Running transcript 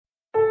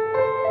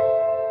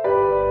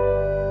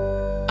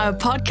A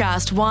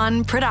Podcast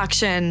One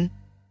production.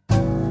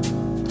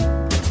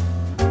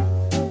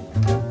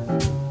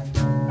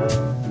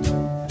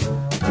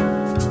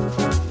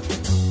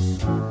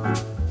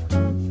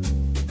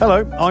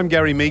 Hello, I'm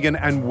Gary Mehigan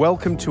and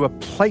welcome to A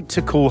Plate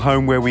to Call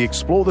Home, where we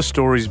explore the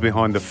stories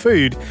behind the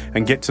food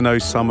and get to know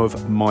some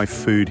of my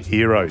food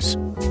heroes.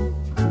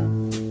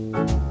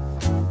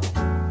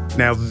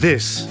 Now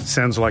this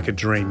sounds like a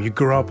dream. You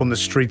grew up on the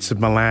streets of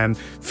Milan,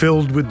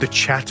 filled with the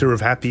chatter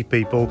of happy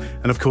people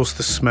and of course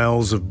the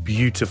smells of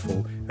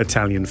beautiful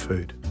Italian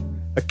food.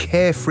 A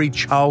carefree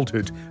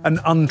childhood and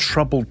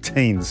untroubled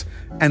teens,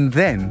 and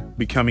then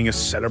becoming a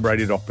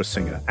celebrated opera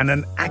singer and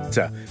an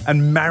actor,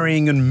 and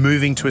marrying and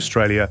moving to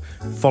Australia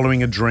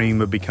following a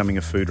dream of becoming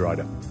a food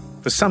writer.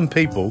 For some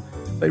people,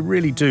 they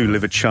really do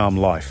live a charmed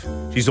life.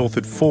 She's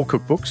authored 4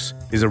 cookbooks,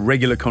 is a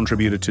regular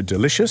contributor to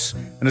Delicious,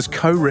 and has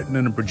co-written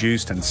and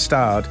produced and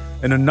starred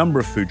in a number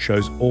of food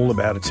shows all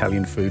about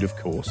Italian food, of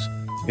course.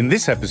 In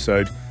this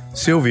episode,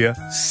 Sylvia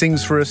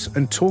sings for us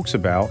and talks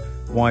about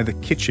why the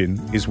kitchen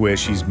is where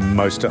she's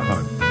most at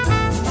home.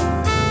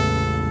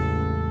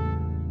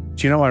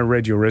 Do you know, I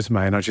read your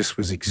resume and I just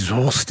was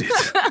exhausted.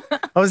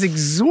 I was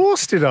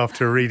exhausted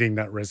after reading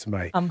that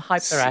resume. I'm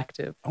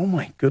hyperactive. Oh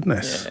my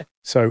goodness. Yeah.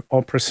 So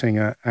opera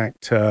singer,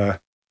 actor,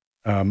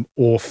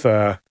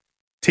 author,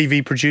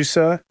 TV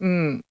producer,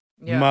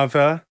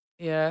 mother.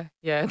 Yeah.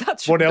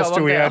 That's What else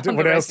do we add?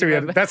 What else do we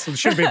add? That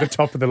should be at the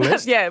top of the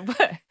list. Yeah,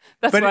 but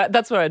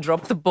that's where I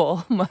dropped the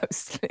ball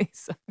mostly.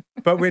 So.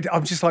 But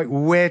I'm just like,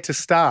 where to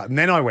start? And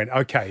then I went,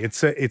 okay,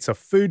 it's a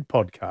food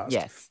podcast.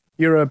 Yes.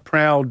 You're a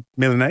proud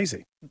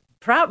Milanese.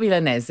 Proud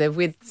Milanese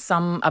with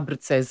some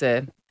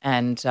Abruzzese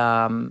and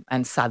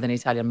Southern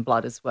Italian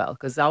blood as well,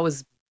 because I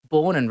was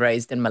born and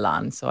raised in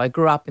Milan, so I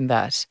grew up in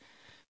that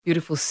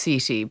beautiful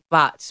city.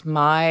 But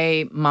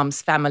my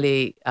mum's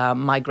family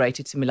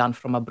migrated to Milan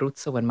from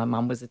Abruzzo when my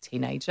mum was a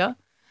teenager,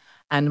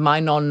 and my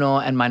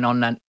nonno and my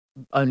nonna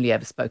only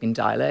ever spoke in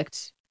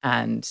dialect,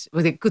 and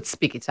well, they could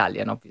speak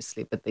Italian,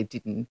 obviously, but they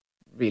didn't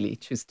really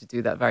choose to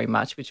do that very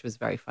much, which was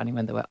very funny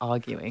when they were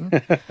arguing.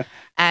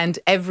 And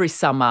every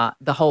summer,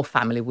 the whole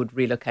family would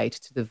relocate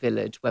to the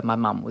village where my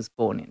mum was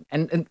born in.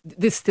 And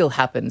this still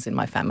happens in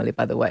my family,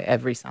 by the way.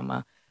 Every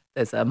summer,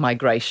 there's a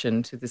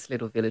migration to this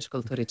little village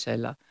called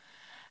Torricella.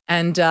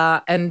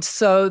 And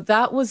so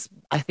that was,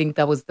 I think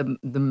that was the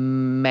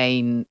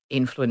main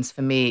influence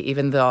for me,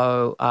 even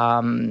though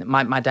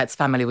my dad's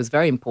family was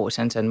very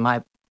important, and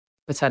my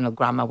paternal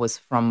grandma was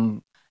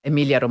from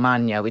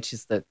Emilia-Romagna, which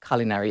is the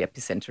culinary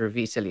epicenter of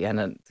Italy.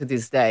 And to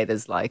this day,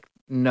 there's like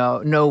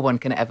no one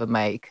can ever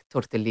make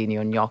tortellini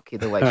or gnocchi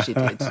the way she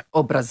did,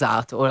 or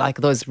brasato, or like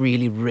those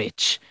really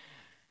rich,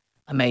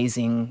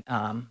 amazing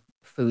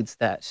foods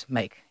that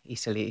make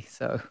Italy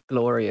so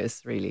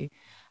glorious, really.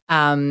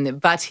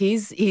 But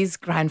his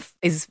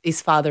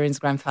father and his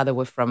grandfather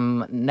were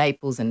from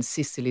Naples and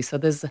Sicily, so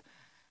there's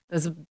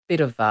a bit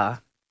of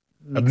a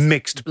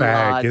mixed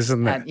bag,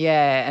 isn't there?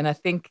 And I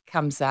think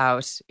comes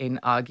out in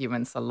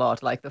arguments a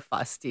lot, like the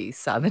fusty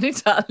Southern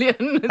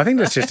Italian. I think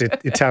that's just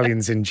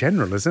Italians in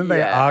general, isn't it?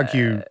 They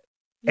argue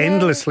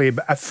endlessly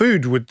about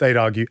food. They'd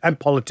argue, and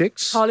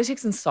politics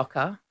and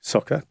soccer,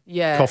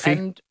 coffee,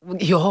 and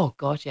oh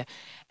god, yeah.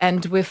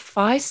 And we're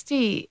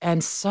feisty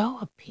and so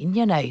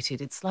opinionated.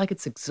 It's like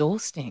it's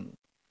exhausting.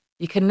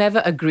 You can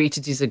never agree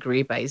to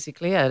disagree,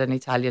 basically, at an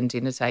Italian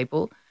dinner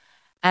table.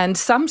 And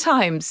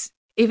sometimes,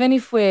 even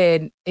if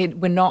we're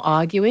not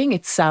arguing,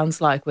 it sounds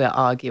like we're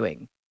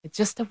arguing. It's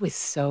just that we're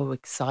so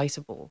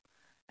excitable.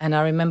 And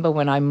I remember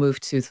when I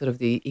moved to sort of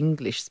the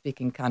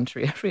English-speaking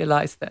country, I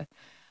realized that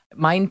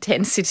my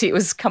intensity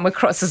was come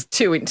across as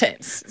too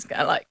intense. It's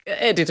kind of like,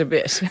 edit a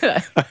bit.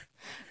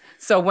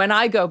 So when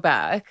I go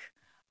back,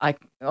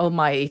 all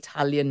my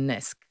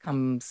Italian-ness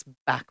comes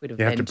back with a vengeance.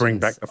 You have to bring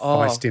back the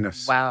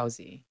feistiness. Oh,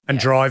 wowsy. And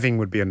driving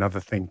would be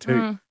another thing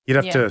too. You'd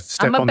have to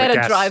step on the gas. I'm a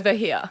better driver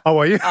here. Oh,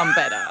 are you? I'm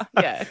better,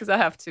 yeah, because I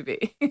have to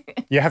be.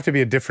 You have to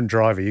be a different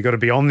driver. You've got to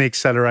be on the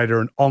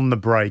accelerator and on the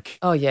brake.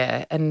 Oh,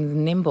 yeah,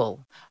 and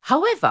nimble.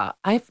 However,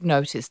 I've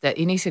noticed that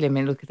in Italy, I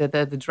mean, look,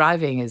 the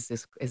driving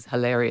is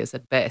hilarious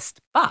at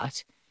best.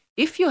 But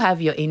if you have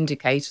your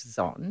indicators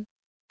on,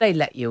 they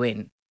let you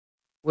in.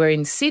 Where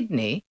in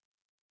Sydney,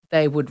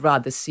 they would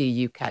rather see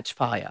you catch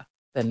fire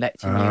than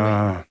let you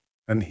in.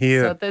 And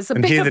here, so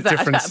the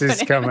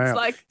differences come out.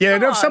 Like,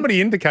 if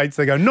somebody indicates,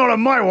 they go, not on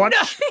my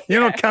watch.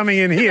 You're not coming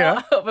in here.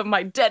 Not over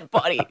my dead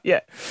body.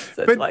 Yeah.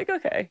 So it's like,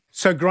 okay.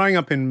 So growing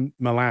up in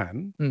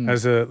Milan,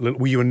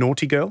 were you a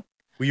naughty girl?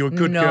 Were you a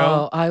good girl?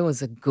 No, I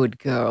was a good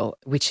girl,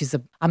 which is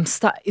I'm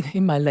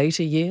in my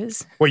later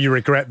years. Well, you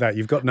regret that.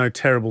 You've got no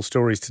terrible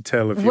stories to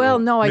tell of Well,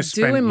 no, I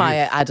do in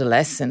my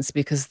adolescence,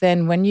 because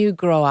then when you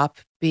grow up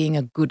being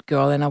a good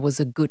girl, and I was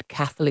a good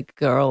Catholic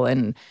girl,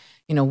 and,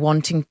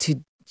 wanting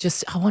to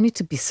I wanted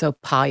to be so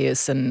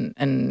pious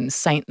and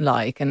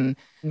saint-like, and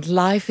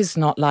life is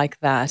not like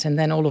that. And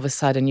then all of a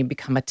sudden you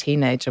become a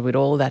teenager with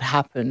all that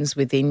happens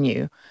within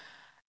you.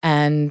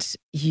 And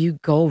you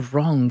go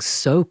wrong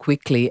so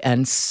quickly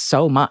and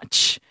so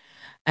much.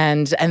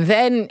 And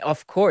then,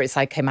 of course,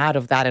 I came out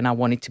of that and I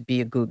wanted to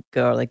be a good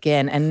girl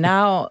again. And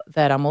now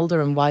that I'm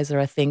older and wiser,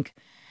 I think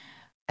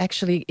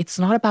actually it's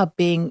not about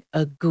being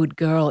a good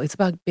girl. It's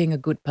about being a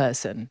good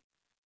person.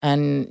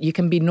 And you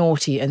can be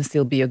naughty and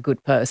still be a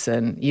good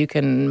person. You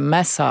can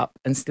mess up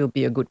and still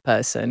be a good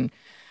person.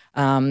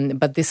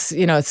 But this,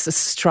 it's a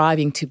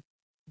striving to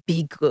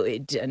be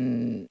good,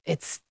 and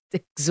it's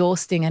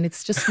exhausting and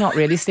it's just not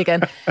realistic.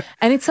 And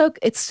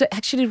it's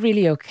actually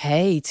really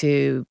okay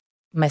to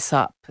mess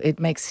up. It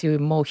makes you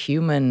more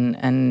human,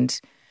 and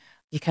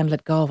you can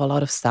let go of a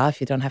lot of stuff.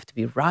 You don't have to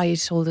be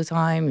right all the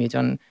time. You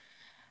don't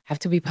have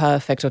to be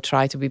perfect or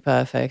try to be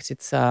perfect.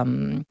 It's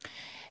and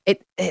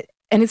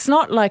it's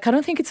not like, I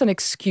don't think it's an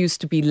excuse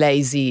to be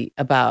lazy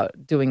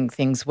about doing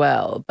things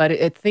well, but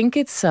I think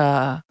it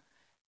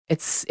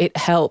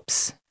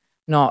helps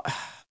not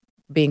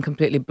being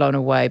completely blown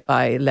away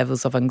by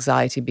levels of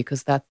anxiety,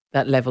 because that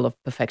level of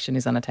perfection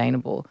is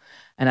unattainable.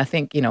 And I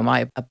think,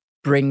 my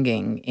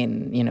upbringing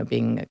in,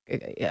 being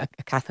a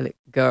Catholic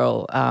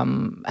girl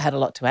had a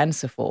lot to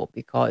answer for,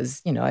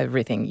 because,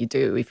 everything you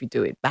do, if you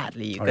do it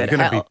badly, you go to hell. You're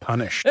going to be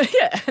punished.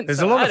 Yeah. There's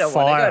a lot of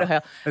fire. Go to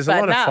hell. There's but a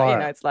lot now, of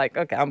fire. It's like,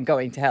 okay, I'm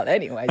going to hell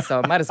anyway,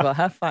 so I might as well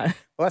have fun.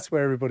 Well, that's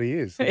where everybody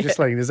is. I'm just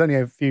like, there's only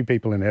a few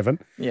people in heaven.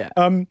 Yeah.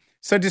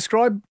 So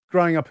describe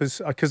growing up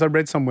as, because I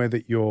read somewhere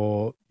that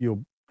your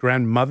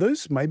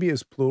grandmothers, maybe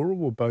as plural,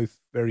 were both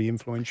very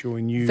influential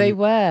in you. They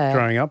were.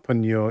 Growing up,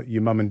 and your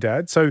mum and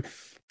dad. So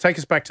take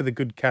us back to the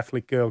good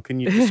Catholic girl. Can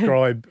you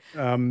describe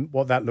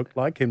what that looked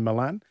like in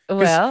Milan?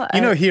 Well,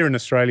 here in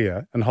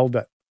Australia, and hold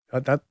that,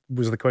 that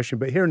was the question,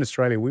 but here in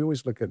Australia, we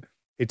always look at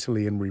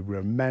Italy and we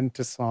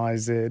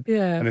romanticize it.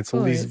 Yeah, and it's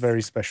all these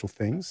very special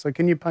things. So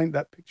can you paint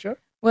that picture?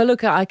 Well,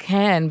 look, I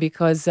can,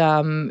 because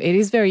it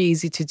is very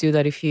easy to do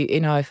that. If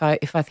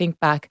if I think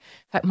back,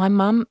 in fact, my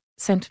mum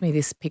sent me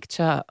this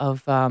picture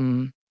of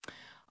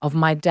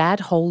my dad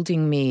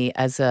holding me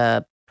as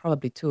a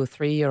probably 2 or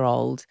 3 year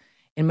old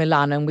in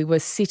Milan, and we were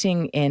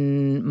sitting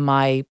in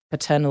my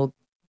paternal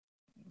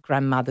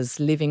grandmother's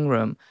living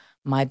room.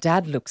 My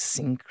dad looks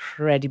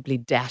incredibly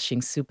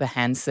dashing, super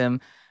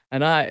handsome,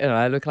 and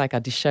I look like a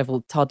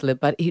disheveled toddler.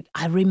 But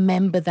I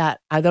remember that.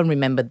 I don't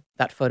remember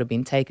that photo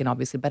being taken,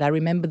 obviously, but I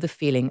remember the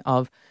feeling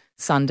of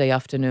Sunday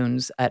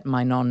afternoons at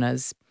my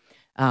nonna's,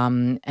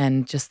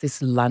 and just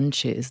these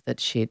lunches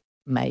that she'd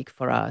make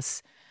for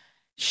us.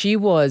 She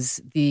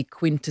was the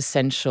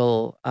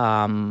quintessential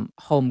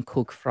home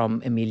cook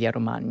from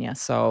Emilia-Romagna.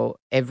 So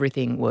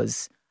everything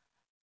was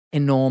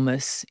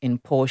enormous in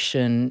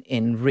portion,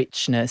 in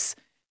richness.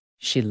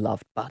 She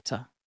loved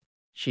butter.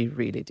 She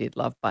really did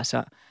love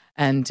butter.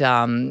 And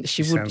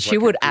she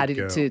would add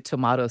it to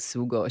tomato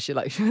sugo. She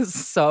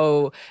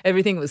was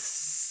everything was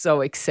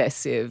so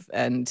excessive.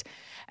 And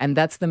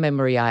that's the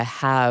memory I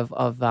have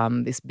of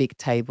these big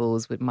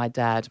tables with my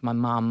dad, my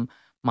mum,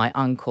 my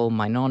uncle,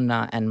 my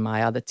nonna, and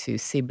my other 2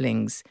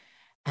 siblings,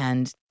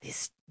 and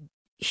these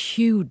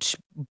huge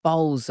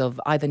bowls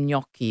of either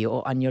gnocchi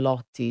or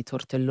agnolotti,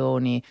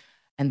 tortelloni,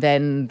 and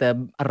then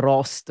the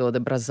arrosto, the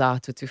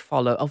brasato to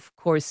follow. Of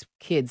course,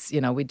 kids,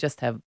 we'd just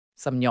have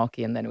some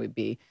gnocchi and then we'd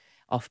be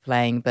off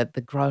playing, but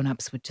the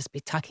grown-ups would just be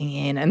tucking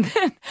in. And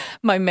then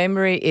my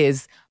memory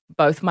is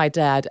both my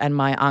dad and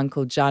my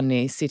uncle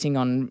Gianni sitting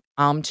on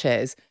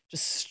armchairs,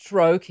 just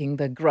stroking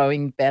the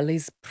growing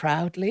bellies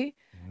proudly.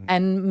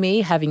 And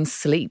me having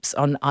sleeps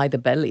on either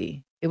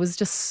belly. It was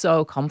just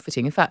so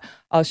comforting. In fact,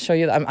 I'll show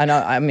you. I know.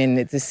 I mean,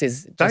 this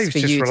is just Dave's for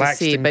you to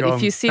see. But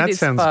if you see this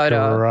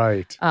photo,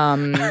 great.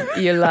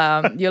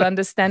 You'll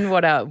understand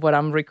what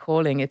I'm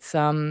recalling. It's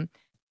I'll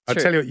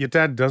tell you what, your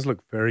dad does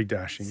look very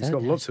dashing. He's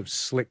got lots of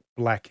slick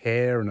black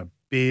hair and a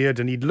beard,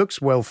 and he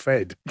looks well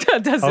fed.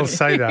 I'll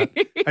say that.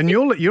 And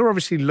you're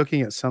obviously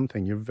looking at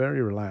something. You're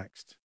very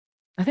relaxed.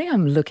 I think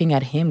I'm looking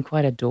at him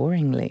quite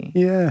adoringly.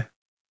 Yeah.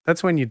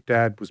 That's when your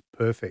dad was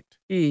perfect.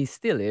 He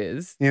still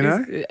is.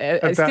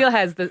 It still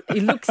has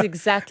he looks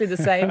exactly the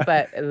same,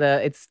 but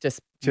it's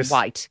just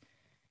white.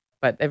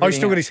 But he's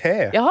still got his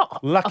hair. Yeah,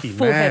 lucky a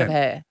full man. head of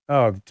hair.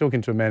 Oh,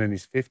 talking to a man in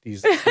his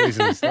 50s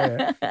losing his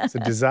hair. It's a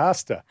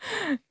disaster.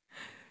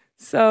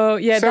 So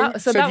that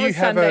was Sunday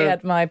Sunday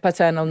at my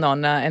paternal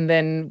nonna, and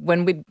then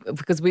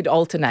because we'd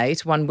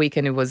alternate, one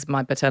weekend it was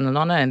my paternal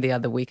nonna, and the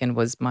other weekend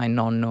was my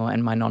nonno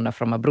and my nonna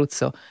from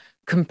Abruzzo.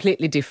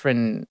 Completely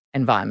different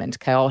environment,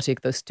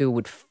 chaotic. Those 2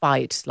 would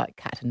fight like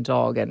cat and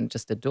dog and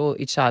just adore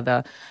each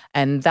other.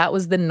 And that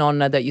was the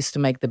nonna that used to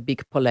make the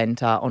big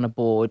polenta on a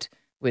board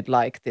with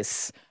like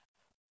this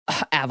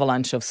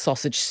avalanche of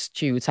sausage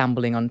stew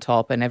tumbling on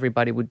top, and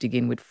everybody would dig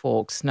in with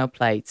forks, no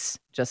plates,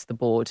 just the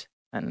board,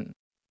 and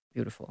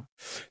beautiful.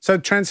 So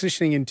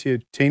transitioning into your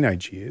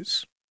teenage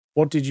years,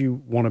 what did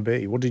you want to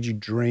be? What did you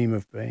dream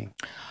of being?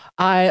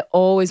 I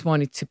always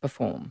wanted to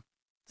perform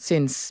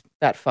since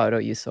that photo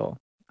you saw.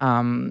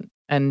 And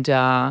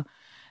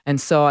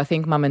so I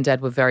think mum and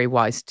dad were very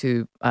wise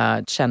to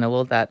channel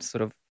all that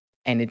sort of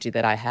energy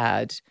that I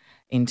had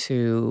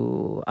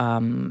into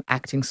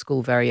acting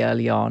school very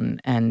early on,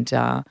 and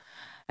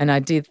I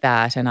did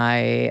that, and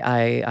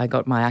I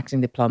got my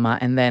acting diploma,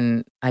 and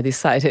then I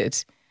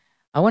decided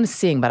I want to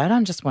sing, but I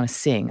don't just want to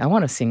sing. I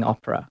want to sing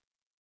opera,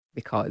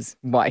 because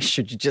why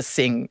should you just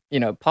sing,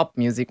 pop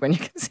music when you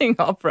can sing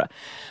opera?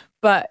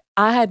 But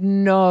I had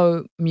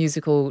no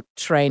musical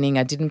training.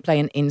 I didn't play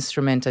an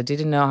instrument. I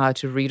didn't know how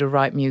to read or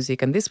write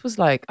music. And this was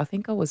like, I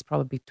think I was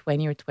probably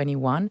 20 or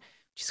 21,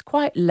 which is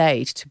quite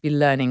late to be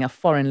learning a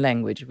foreign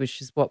language,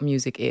 which is what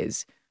music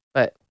is.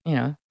 But,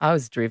 I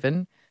was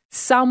driven.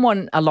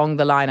 Someone along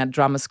the line at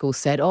drama school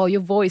said, "Oh,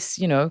 your voice,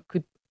 you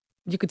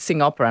could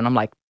sing opera." And I'm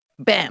like,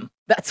 bam,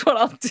 that's what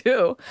I'll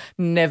do.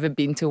 Never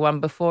been to one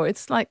before.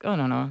 It's like, oh,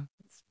 no.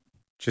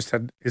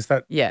 Is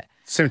that yeah,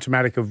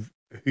 symptomatic of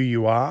who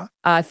you are?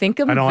 I think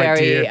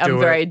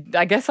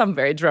I guess I'm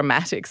very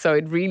dramatic. So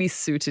it really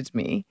suited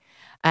me.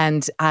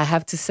 And I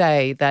have to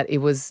say that it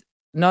was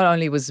not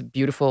only was a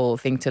beautiful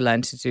thing to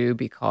learn to do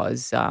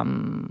because,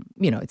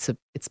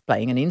 it's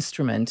playing an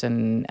instrument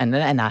and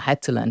I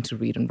had to learn to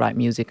read and write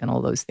music and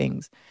all those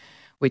things,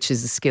 which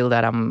is a skill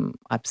that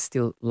I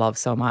still love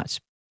so much.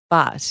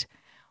 But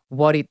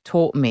what it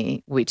taught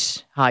me,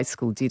 which high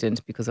school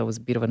didn't because I was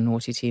a bit of a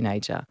naughty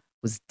teenager,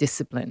 was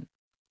discipline.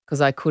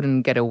 Because I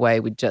couldn't get away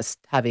with just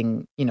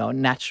having,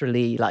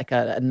 naturally like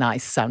a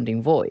nice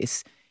sounding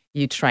voice.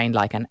 You train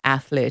like an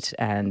athlete,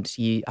 and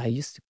I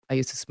used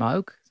to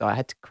smoke, so I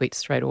had to quit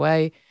straight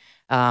away.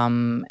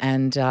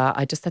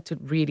 I just had to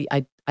really,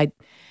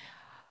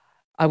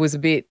 I was a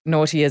bit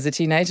naughty as a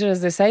teenager,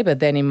 as they say, but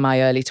then in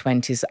my early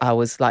 20s, I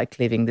was like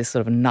living this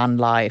sort of nun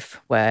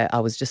life where I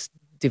was just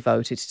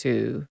devoted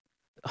to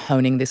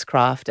honing this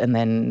craft and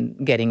then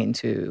getting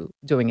into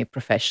doing it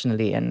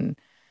professionally. And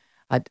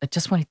I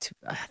just wanted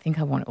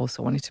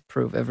to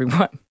prove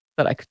everyone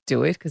that I could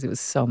do it because it was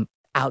so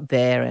out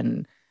there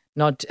and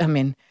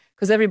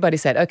because everybody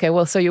said, okay,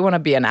 well, so you want to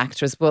be an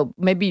actress. Well,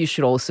 maybe you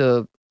should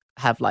also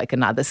have like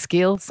another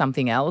skill,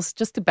 something else,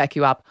 just to back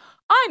you up.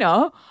 I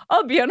know,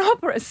 I'll be an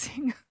opera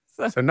singer.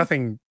 So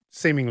nothing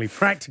seemingly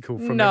practical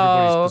from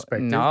everybody's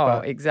perspective.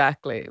 No,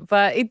 exactly.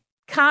 But it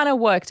kind of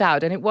worked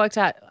out, and it worked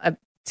out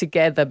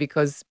together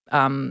because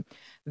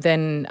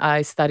then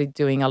I started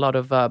doing a lot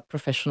of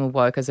professional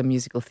work as a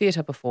musical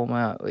theatre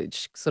performer,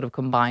 which sort of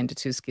combined the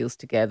two skills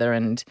together,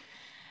 and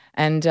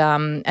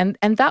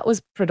that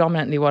was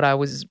predominantly what I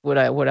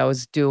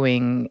was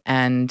doing,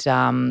 and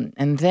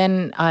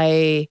then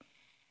I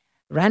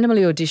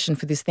randomly auditioned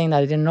for this thing that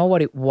I didn't know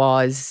what it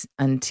was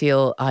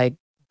until I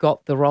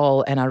got the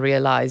role, and I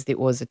realized it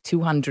was a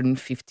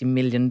 $250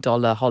 million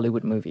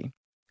Hollywood movie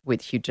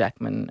with Hugh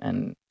Jackman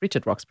and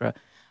Richard Roxburgh,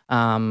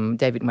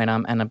 David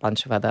Wenham, and a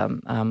bunch of other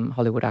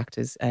Hollywood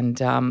actors, and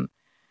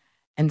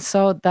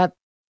so that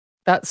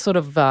sort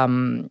of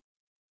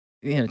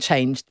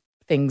changed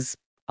things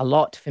a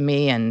lot for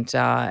me, and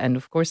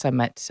of course I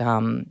met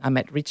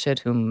Richard,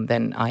 whom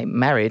then I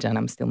married, and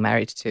I'm still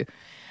married to,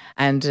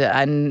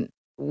 and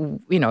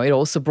it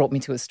also brought me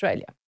to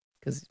Australia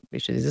because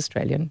Richard is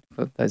Australian.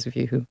 For those of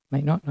you who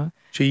may not know,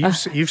 gee,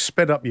 you've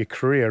sped up your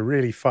career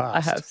really fast.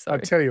 I have. Sorry.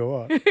 I tell you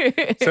what.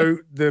 So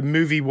the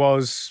movie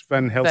was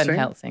Van Helsing. Van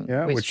Helsing,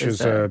 yeah, which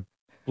was a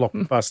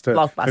blockbuster.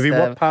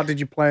 What part did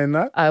you play in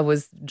that? I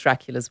was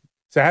Dracula's.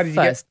 So how did you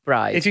first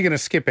bride. If you're going to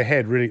skip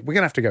ahead, really, we're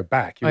going to have to go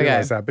back. You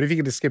realise that. But if you're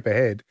going to skip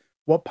ahead,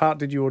 what part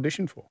did you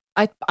audition for?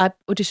 I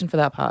auditioned for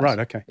that part. Right,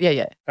 okay.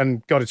 Yeah.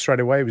 And got it straight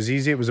away? It was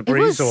easy? It was a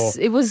breeze?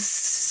 It was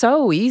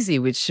so easy,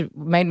 which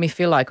made me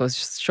feel like,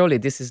 surely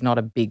this is not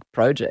a big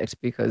project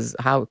because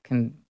how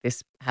can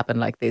this happen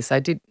like this? I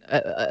did.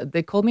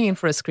 They called me in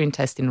for a screen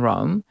test in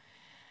Rome.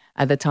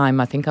 At the time,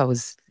 I think I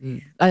was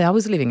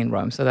living in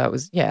Rome. So that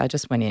was, I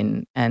just went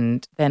in.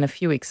 And then a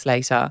few weeks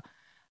later,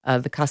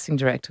 the casting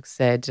director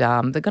said,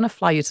 they're going to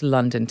fly you to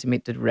London to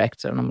meet the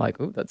director. And I'm like,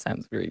 oh, that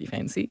sounds really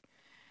fancy.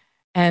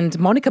 And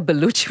Monica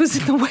Bellucci was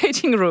in the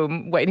waiting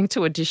room waiting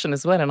to audition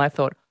as well. And I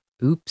thought,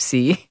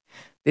 oopsie,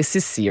 this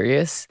is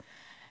serious.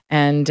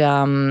 And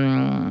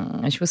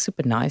she was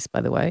super nice,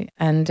 by the way.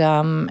 And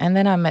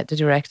then I met the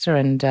director,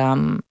 and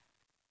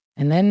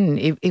then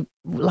it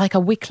like a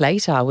week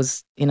later, I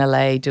was in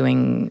LA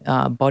doing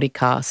body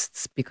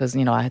casts because,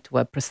 I had to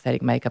wear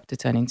prosthetic makeup to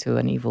turn into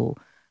an evil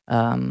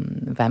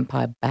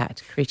vampire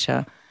bat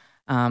creature.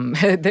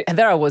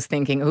 There I was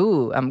thinking,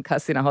 ooh, I'm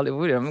casting a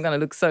Hollywood. I'm going to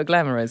look so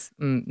glamorous.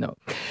 No.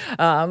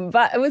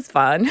 But it was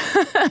fun.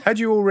 Had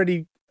you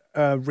already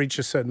reached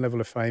a certain level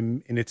of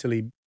fame in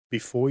Italy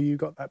before you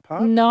got that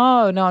part?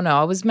 No.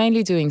 I was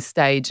mainly doing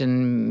stage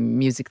and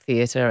music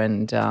theatre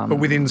and... but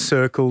within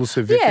circles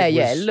of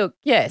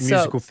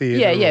musical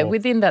theatre? Yeah,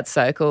 within that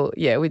circle,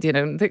 we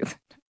didn't...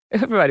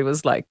 Everybody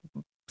was like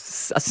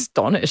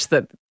astonished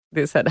that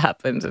this had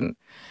happened,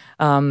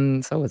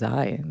 and so was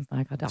I.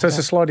 So it's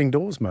a sliding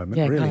doors moment,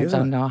 really, isn't it? I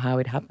don't know how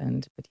it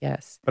happened, but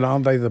yes. But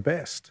aren't they the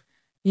best?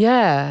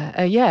 Yeah,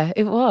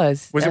 it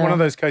was. Was it one of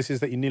those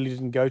cases that you nearly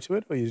didn't go to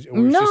it?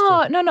 No.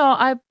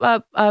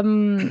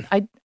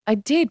 I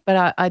did,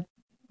 but I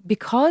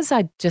because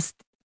I just,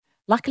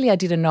 luckily I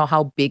didn't know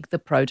how big the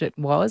project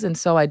was, and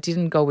so I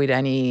didn't go with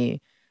any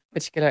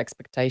particular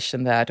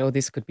expectation that,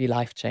 this could be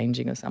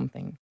life-changing or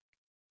something.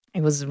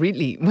 It was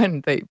really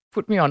when they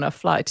put me on a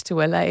flight to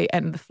LA,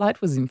 and the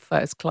flight was in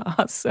first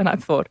class, and I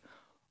thought,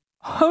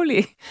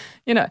 holy,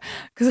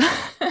 because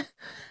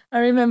I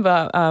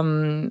remember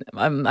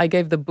I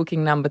gave the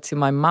booking number to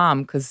my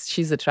mom because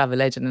she's a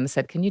travel agent, and I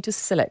said, can you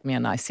just select me a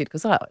nice seat?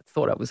 Because I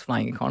thought I was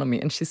flying economy.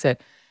 And she said,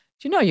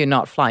 do you know you're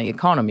not flying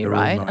economy, They're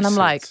all right? nice And I'm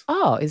like, seats.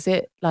 oh, is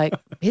it like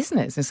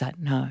business? And she's like,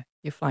 no,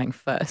 you're flying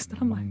first. And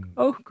I'm like,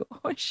 oh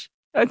gosh.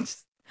 I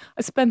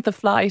spent the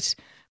flight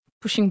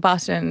pushing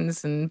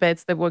buttons and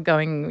beds that were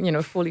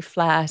going, fully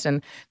flat.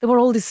 And there were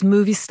all these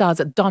movie stars.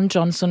 That Don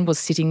Johnson was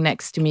sitting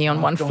next to me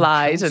on one Don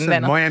flight. Johnson, And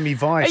then Miami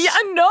Vice. Yeah,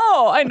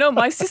 I know.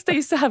 My sister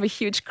used to have a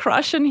huge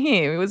crush on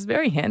him. He was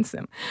very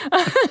handsome.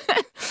 And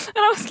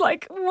I was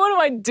like, what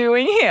am I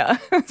doing here?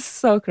 It's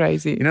so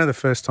crazy. You know, the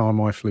first time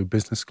I flew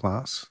business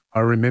class, I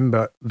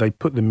remember they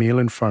put the meal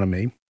in front of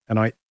me and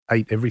I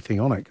ate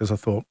everything on it because I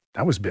thought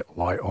that was a bit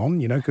light on,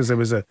 because there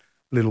was a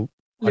little,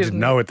 I didn't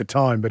know at the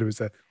time, but it was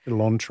a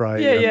little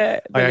entree. Yeah.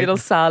 The little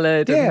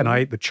salad. Yeah, and I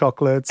ate the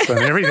chocolates and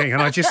everything.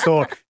 And I just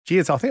thought,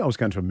 geez, I think I was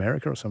going to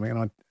America or something.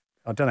 And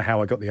I don't know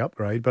how I got the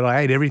upgrade, but I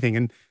ate everything.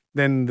 And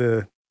then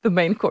the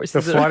main course.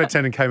 The flight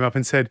attendant came up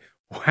and said,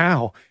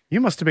 wow, you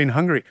must have been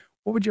hungry.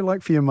 What would you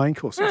like for your main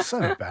course? I was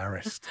so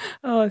embarrassed.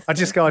 I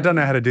just go, I don't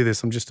know how to do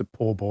this. I'm just a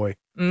poor boy.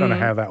 Don't know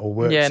how that all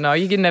works. Yeah, no,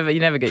 you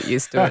never get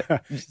used to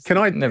it. Can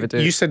I never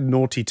do? You said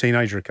naughty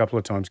teenager a couple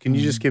of times. Can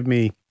you just give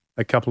me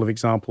a couple of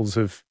examples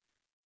of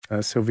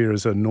Sylvia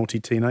as a naughty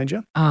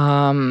teenager?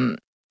 Well,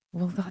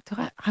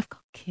 I've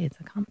got kids.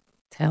 I can't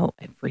tell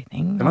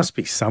everything. There must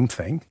be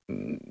something.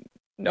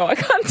 No, I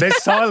can't.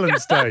 There's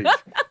silence, Dave.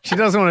 She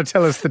doesn't want to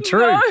tell us the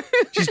truth. No.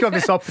 She's got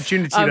this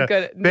opportunity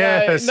to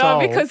bare her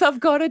soul. No, because I've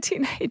got a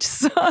teenage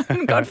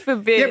son, God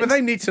forbid. Yeah, but they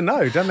need to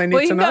know, don't they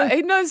need to know?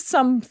 He knows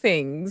some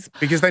things.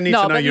 Because they need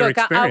to know your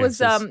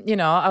experiences.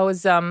 I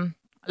was,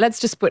 let's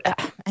just put,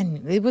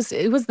 and it was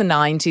the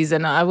 90s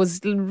and I was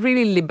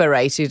really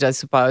liberated, I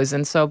suppose.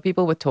 And so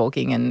people were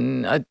talking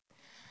and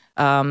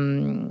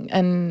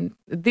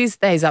these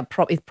days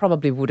it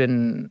probably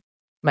wouldn't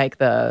make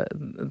the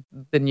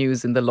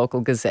news in the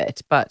local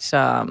gazette. But,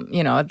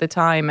 at the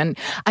time, and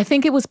I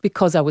think it was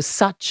because I was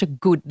such a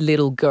good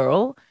little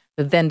girl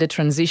that then the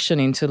transition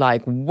into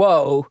like,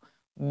 whoa,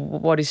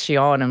 what is she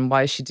on and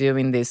why is she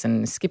doing this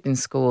and skipping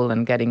school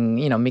and getting,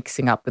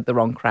 mixing up with the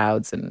wrong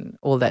crowds and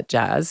all that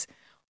jazz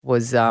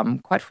was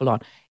quite full on.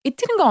 It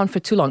didn't go on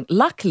for too long.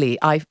 Luckily,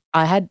 I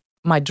had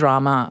my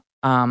drama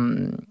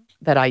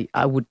that I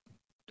would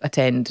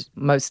attend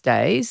most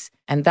days,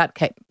 and that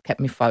kept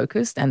me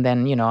focused. And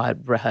then,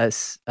 I'd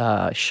rehearse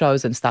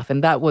shows and stuff,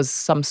 and that was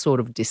some sort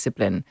of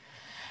discipline.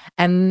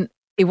 And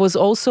it was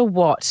also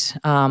what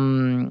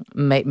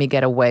made me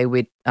get away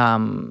with,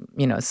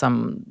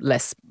 some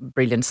less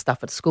brilliant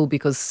stuff at school,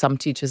 because some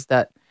teachers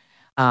that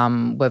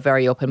were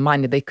very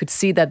open-minded, they could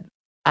see that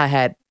I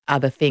had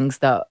other things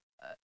that,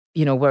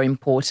 were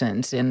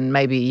important. And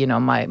maybe,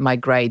 my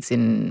grades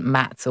in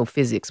maths or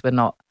physics were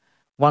not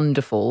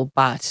wonderful,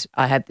 but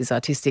I had this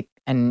artistic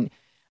and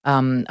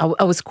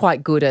I was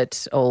quite good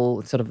at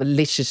all sort of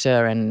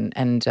literature and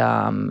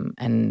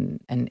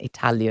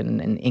Italian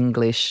and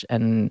English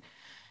and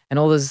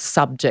all those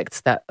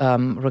subjects that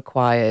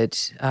required,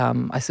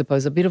 I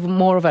suppose, a bit of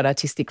more of an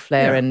artistic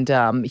flair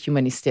and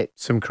humanistic,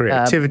 some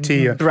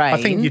creativity. Brain.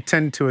 I think you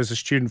tend to, as a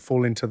student,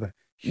 fall into the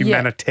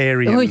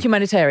humanitarian,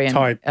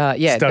 type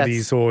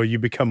studies, or you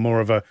become more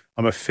of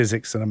I'm a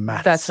physics and a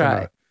maths. That's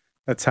right.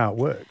 That's how it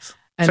works.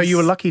 And so you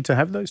were lucky to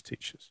have those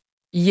teachers.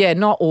 Yeah,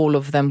 not all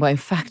of them. But in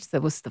fact,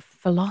 there was the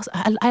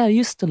philosophy. I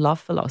used to love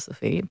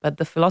philosophy, but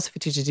the philosophy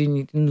teacher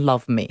didn't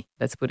love me.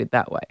 Let's put it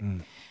that way.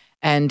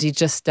 And he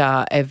just,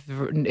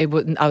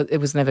 it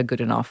was never good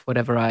enough,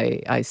 whatever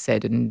I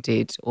said and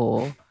did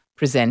or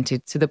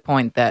presented, to the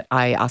point that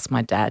I asked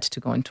my dad to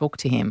go and talk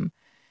to him,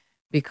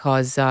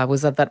 because I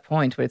was at that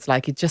point where it's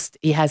like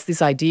he has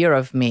this idea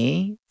of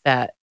me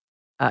that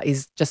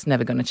is just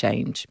never going to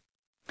change.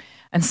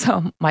 And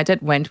so my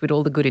dad went with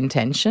all the good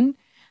intention,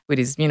 with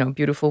his,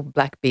 beautiful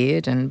black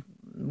beard and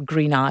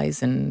green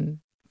eyes and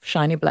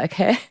shiny black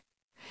hair.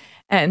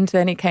 And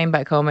then he came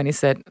back home and he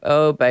said,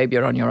 oh, babe,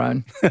 you're on your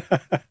own.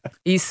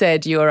 He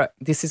said,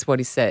 this is what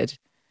he said,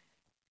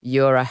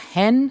 you're a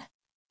hen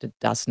that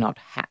does not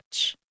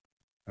hatch.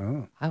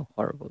 Oh. How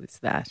horrible is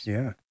that?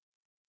 Yeah.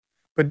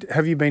 But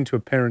have you been to a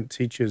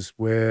parent-teachers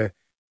where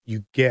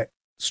you get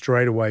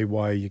straight away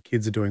why your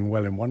kids are doing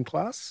well in one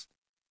class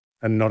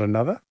and not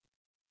another?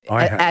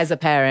 I have. As a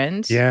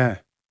parent? Yeah.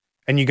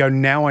 And you go,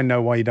 now I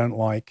know why you don't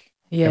like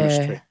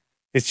chemistry.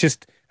 It's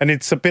just, and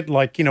it's a bit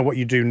like, what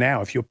you do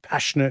now. If you're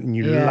passionate and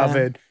you love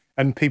it,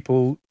 and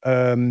people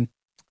are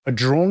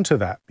drawn to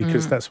that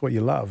because that's what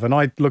you love. And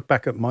I look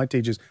back at my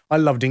teachers. I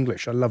loved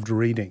English. I loved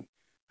reading.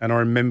 And I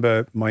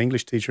remember my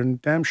English teacher,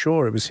 and damn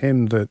sure it was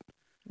him that,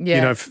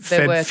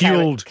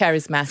 fueled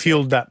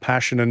that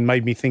passion and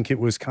made me think it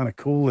was kind of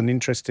cool and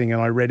interesting,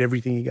 and I read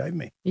everything he gave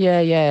me. Yeah.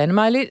 And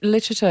my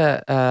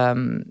literature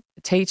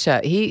teacher,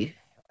 he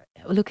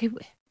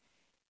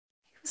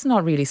was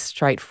not really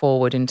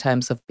straightforward in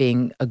terms of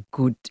being a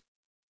good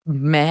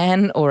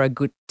man or a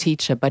good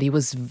teacher, but he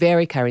was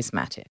very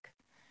charismatic.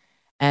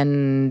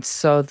 And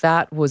so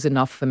that was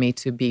enough for me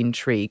to be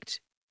intrigued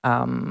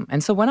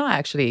And so when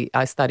I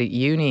studied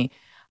uni,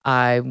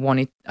 I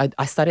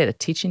studied a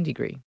teaching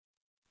degree,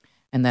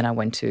 and then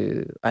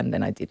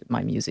I did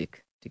my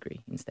music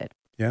degree instead.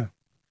 Yeah.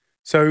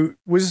 So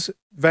was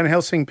Van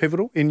Helsing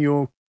pivotal in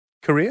your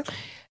career?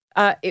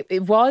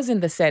 It was,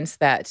 in the sense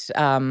that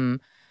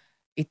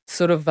it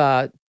sort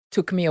of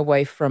took me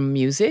away from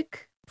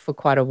music for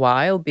quite a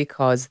while,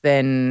 because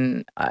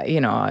then,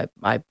 I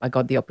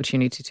got the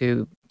opportunity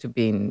to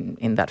be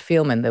in that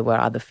film, and there were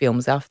other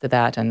films after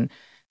that, and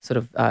sort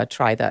of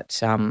try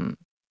that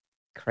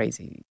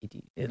crazy,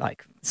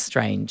 like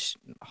strange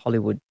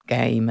Hollywood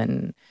game.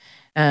 And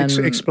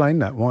Explain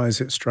that. Why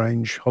is it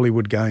strange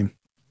Hollywood game?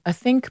 I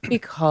think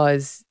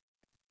because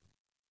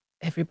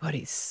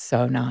everybody's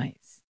so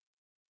nice.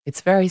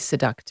 It's very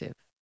seductive.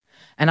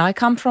 And I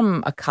come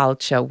from a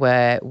culture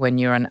where when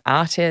you're an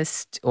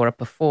artist or a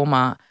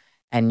performer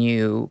and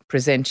you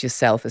present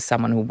yourself as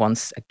someone who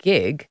wants a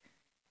gig,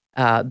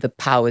 the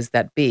powers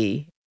that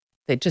be,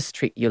 they just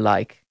treat you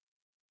like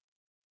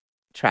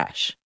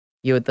trash.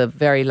 You're the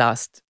very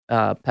last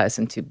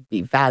person to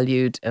be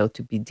valued or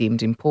to be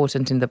deemed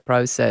important in the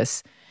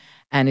process.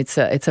 And it's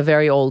a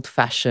very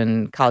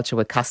old-fashioned culture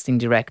where casting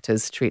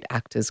directors treat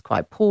actors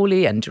quite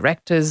poorly, and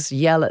directors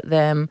yell at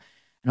them.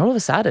 And all of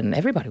a sudden,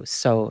 everybody was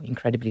so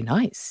incredibly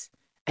nice.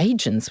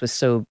 Agents were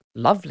so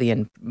lovely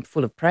and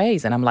full of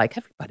praise. And I'm like,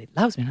 everybody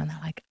loves me. And they're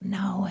like,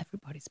 no,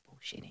 everybody's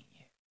bullshitting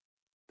you.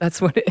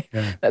 That's what it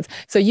is.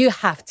 So you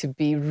have to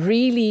be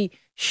really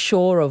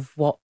sure of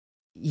what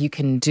you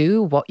can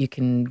do, what you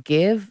can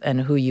give, and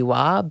who you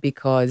are,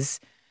 because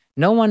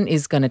no one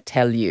is going to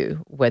tell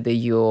you whether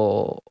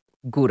you're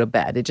good or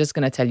bad. They're just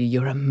going to tell you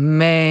you're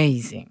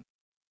amazing.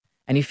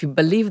 And if you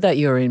believe that,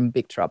 you're in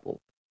big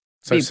trouble.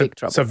 Big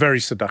trouble. So very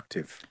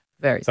seductive.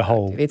 Very the seductive.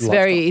 whole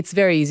It's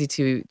very easy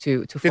to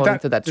fall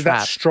into that trap. Did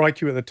that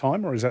strike you at the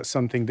time, or is that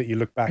something that you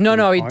look back?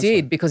 No, it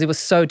did, because it was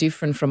so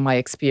different from my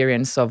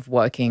experience of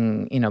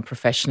working,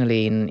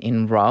 professionally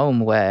in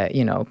Rome, where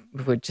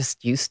we're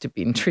just used to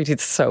being treated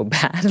so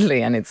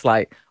badly, and it's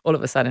like all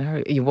of a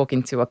sudden you walk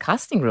into a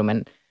casting room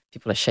and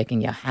people are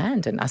shaking your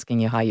hand and asking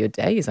you how your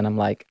day is, and I'm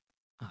like,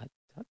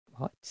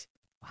 what?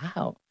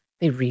 Wow,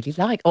 they really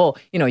like. Or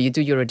you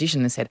do your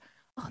audition and said,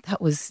 oh,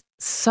 that was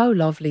so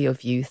lovely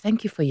of you.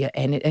 Thank you for your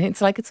energy. And it's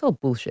like, it's all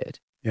bullshit.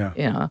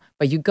 Yeah.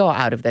 But you go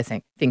out of there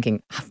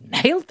thinking, I've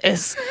nailed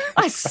this.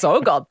 I so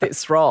got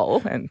this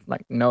role. And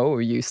like, no,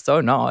 you so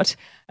not.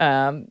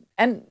 And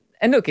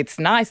look, it's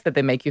nice that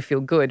they make you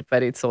feel good,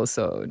 but it's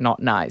also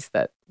not nice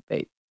that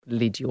they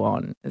lead you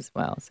on as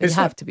well. So you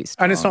have to be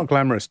strong. And it's not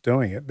glamorous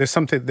doing it. There's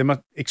something, they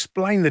must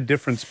explain the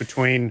difference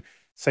between,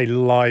 say,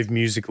 live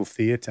musical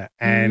theatre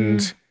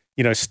and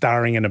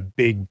starring in a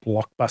big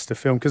blockbuster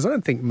film, because I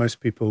don't think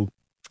most people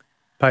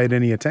paid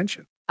any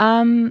attention.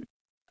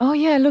 Oh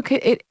yeah, look,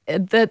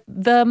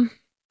 the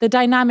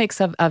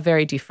dynamics are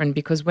very different,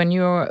 because when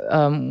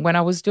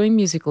I was doing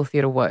musical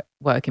theatre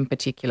work in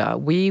particular,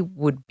 we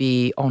would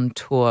be on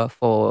tour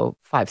for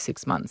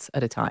 5-6 months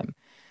at a time,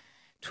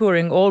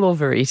 touring all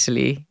over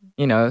Italy,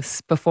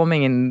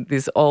 performing in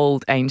these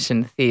old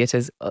ancient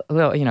theatres.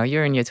 Well,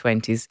 you're in your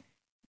 20s,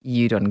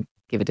 you don't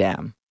give a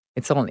damn.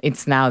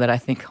 It's now that I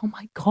think, oh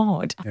my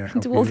God, I've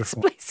been to all these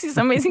places,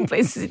 amazing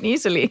places in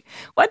Italy.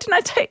 Why didn't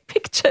I take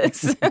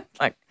pictures?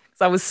 Because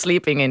I was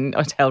sleeping in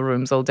hotel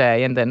rooms all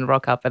day and then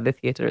rock up at the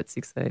theatre at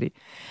 6:30.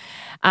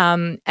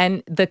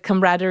 And the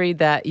camaraderie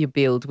that you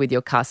build with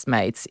your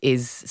castmates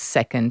is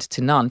second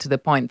to none, to the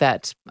point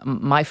that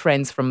my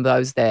friends from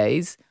those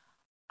days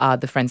are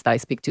the friends that I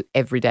speak to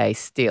every day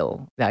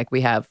still. Like,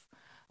 we have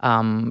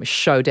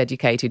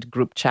show-dedicated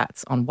group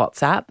chats on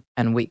WhatsApp,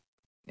 and we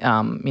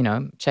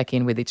check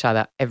in with each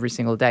other every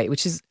single day,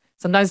 which is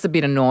sometimes a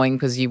bit annoying,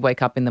 because you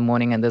wake up in the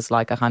morning and there's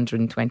like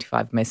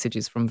 125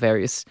 messages from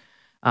various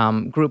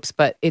groups.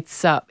 But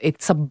it's a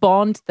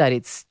bond that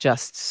it's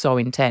just so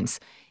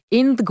intense,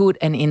 in the good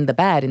and in the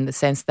bad, in the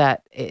sense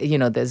that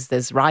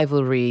there's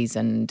rivalries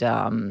and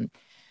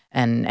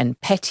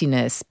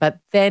pettiness, but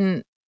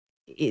then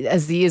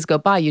as the years go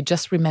by, you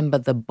just remember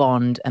the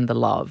bond and the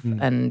love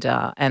and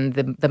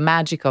the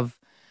magic of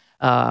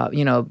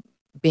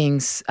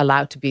being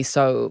allowed to be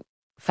so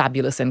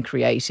fabulous and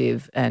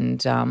creative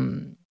and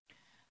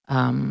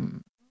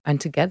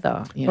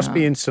together. Must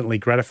be instantly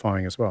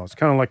gratifying as well. It's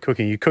kind of like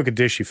cooking. You cook a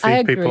dish, you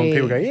feed people, and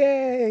people go,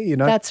 yay,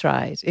 That's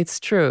right. It's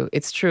true.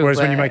 Whereas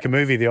when you make a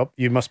movie,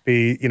 you must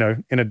be, in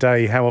a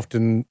day,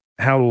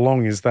 how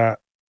long is that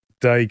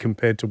day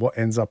compared to what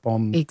ends up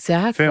on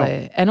exactly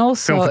film? And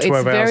also it's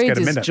very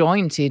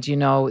disjointed. you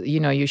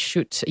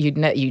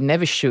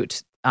never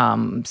shoot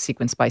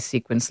sequence by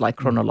sequence, like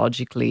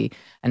chronologically,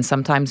 and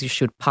sometimes you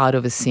shoot part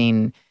of a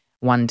scene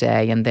one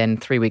day and then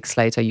 3 weeks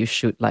later you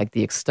shoot like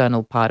the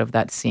external part of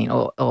that scene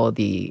or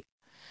the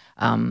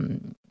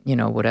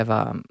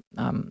whatever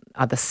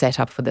other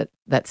setup for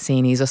that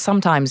scene is. Or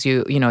sometimes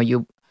you're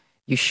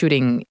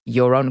shooting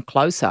your own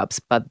close-ups,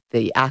 but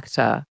the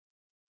actor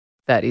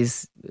that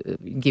is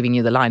giving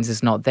you the lines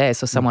is not there,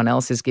 so someone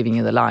else is giving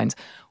you the lines,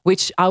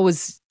 which I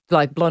was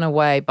like blown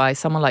away by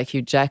someone like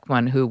Hugh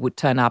Jackman, who would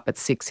turn up at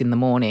 6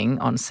 a.m.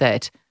 on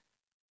set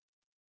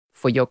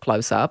for your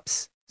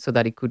close-ups so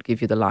that he could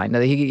give you the line. Now,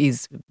 he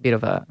is a bit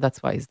of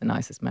that's why he's the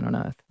nicest man on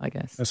earth, I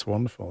guess. That's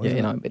wonderful, Yeah, isn't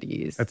you it? know, but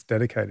he is. That's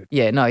dedicated.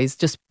 Yeah, no, he's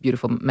just a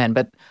beautiful man.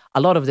 But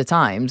a lot of the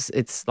times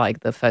it's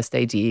like the first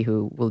AD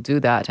who will do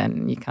that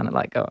and you kind of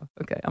like, oh,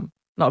 okay, I'm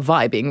not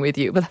vibing with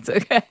you, but that's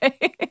okay.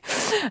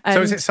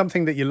 So is it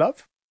something that you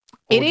love?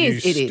 It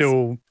is.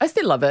 I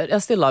still love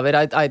it.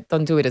 I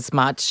don't do it as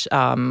much.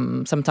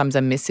 Sometimes I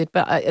miss it.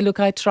 But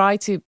I try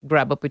to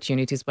grab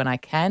opportunities when I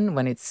can,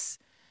 when it's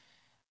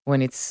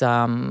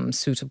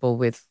suitable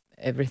with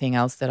everything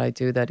else that I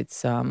do, that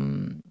it's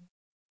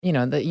we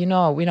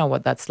know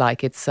what that's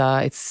like. It's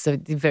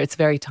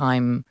very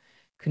time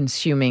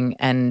consuming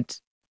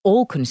and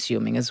all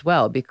consuming as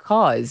well,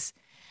 because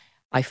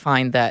I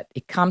find that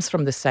it comes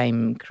from the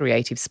same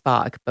creative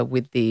spark, but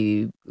with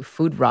the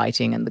food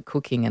writing and the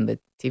cooking and the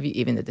TV,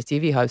 even the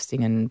TV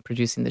hosting and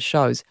producing the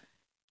shows,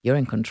 you're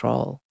in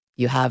control.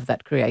 You have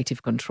that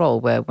creative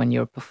control where when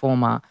you're a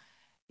performer,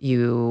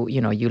 you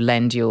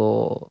lend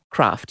your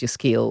craft, your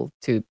skill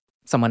to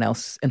someone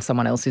else and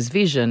someone else's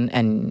vision,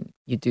 and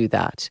you do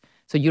that.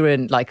 So you're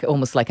in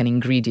almost like an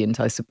ingredient,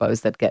 I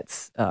suppose, that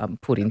gets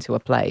put into a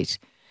plate,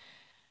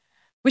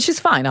 which is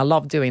fine. I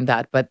love doing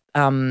that. But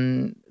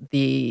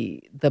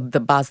the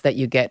buzz that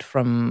you get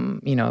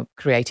from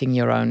creating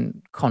your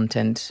own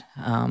content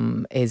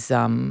is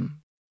a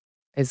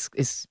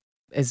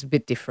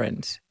bit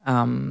different.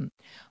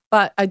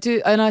 But I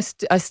do, and I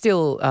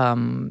still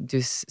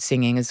do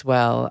singing as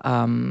well.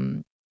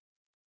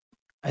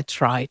 I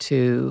try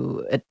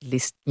to at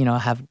least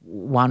have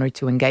 1 or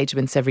 2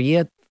 engagements every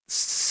year,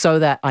 so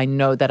that I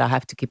know that I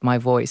have to keep my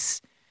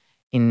voice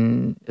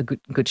in a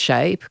good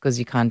shape, because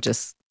you can't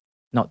just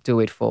not do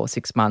it for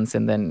 6 months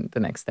and then the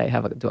next day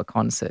do a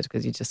concert,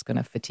 because you're just going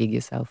to fatigue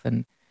yourself.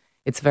 And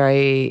it's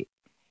very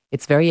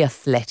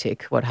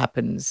athletic what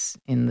happens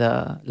in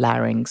the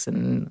larynx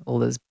and all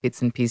those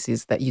bits and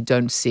pieces that you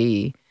don't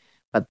see,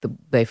 but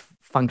they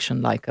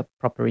function like a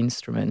proper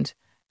instrument.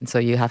 And so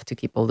you have to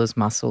keep all those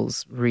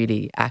muscles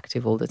really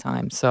active all the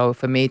time. So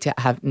for me to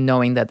have,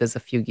 knowing that there's a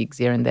few gigs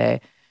here and there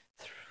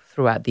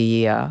throughout the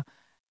year,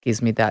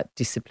 gives me that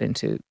discipline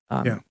to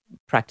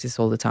practice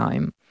all the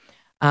time.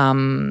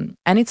 And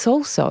it's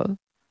also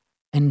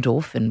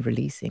endorphin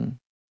releasing.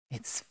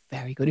 It's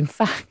very good. In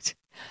fact,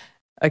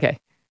 okay,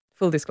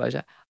 full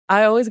disclosure,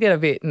 I always get a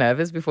bit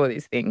nervous before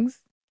these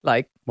things.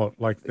 Like what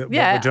we're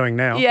doing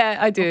now? Yeah,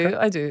 I do. Okay.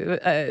 I do.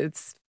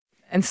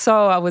 And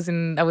so I was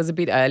a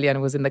bit early, and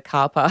I was in the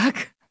car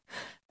park,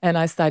 and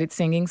I started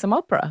singing some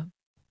opera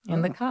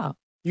in the car.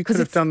 You could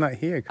have done that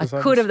here. I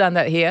could have done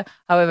that here.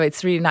 However,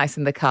 it's really nice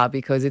in the car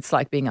because it's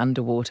like being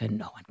underwater.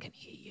 No one can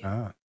hear you.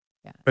 Ah.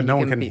 Yeah. But no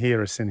one can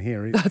hear us in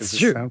here either. That's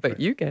true, but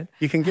you can.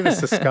 You can give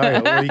us a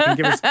scale, or you can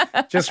give us,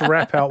 just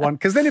rap out one.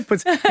 Because then it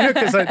puts,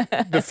 because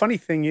the funny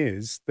thing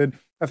is that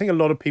I think a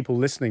lot of people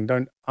listening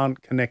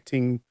aren't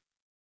connecting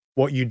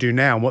what you do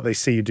now and what they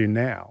see you do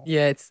now.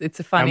 Yeah, it's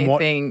a funny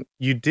thing.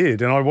 You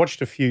did, and I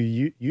watched a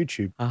few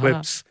YouTube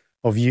clips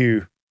of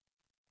you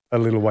a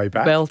little way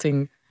back.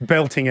 Belting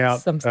out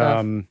some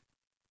stuff.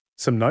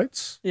 Some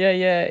notes.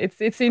 Yeah.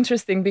 It's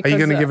interesting because. Are you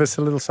going to give us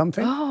a little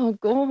something? Oh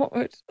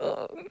God!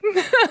 Oh.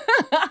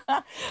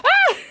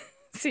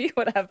 See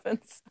what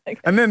happens.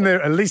 And then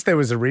at least there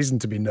was a reason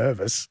to be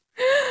nervous.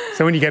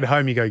 So when you get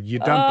home, you go, "You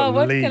don't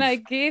believe." What can I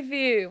give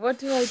you? What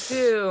do I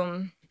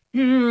do?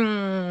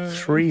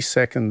 3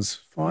 seconds,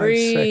 5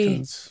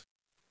 seconds.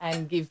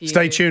 And give you.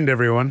 Stay tuned,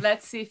 everyone.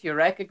 Let's see if you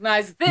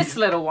recognize this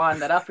little one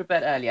that I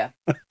prepared earlier.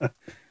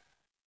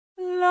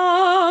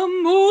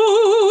 L'amour,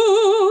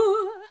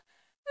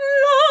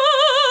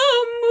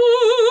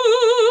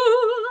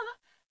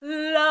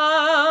 l'amour,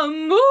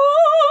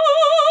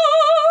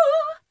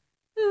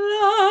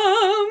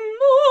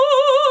 l'amour.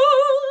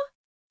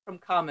 From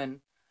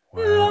Carmen.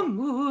 Wow.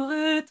 L'amour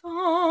est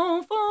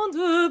enfant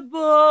de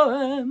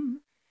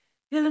bohème.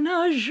 Il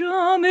n'a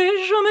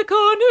jamais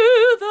connu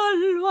the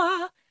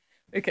loi.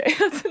 Okay,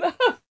 that's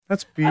enough.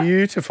 That's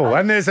beautiful.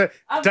 And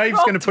Dave's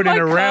going to put in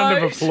a round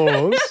of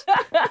applause.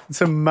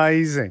 It's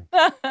amazing.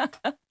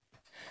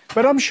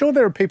 But I'm sure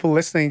there are people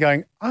listening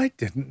going, I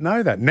didn't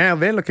know that. Now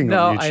they're looking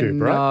on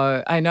YouTube,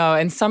 right? I know.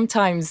 And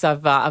sometimes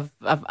I've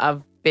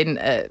been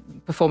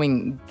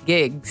performing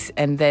gigs,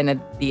 and then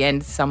at the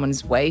end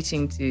someone's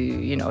waiting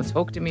to,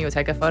 talk to me or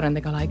take a photo, and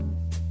they go like,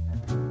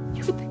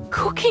 "You're the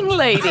cooking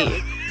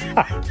lady."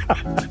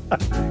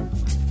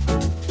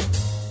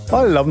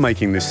 I love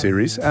making this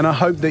series, and I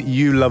hope that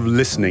you love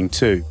listening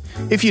too.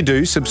 If you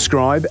do,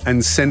 subscribe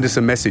and send us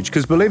a message,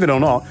 because believe it or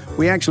not,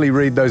 we actually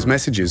read those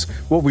messages.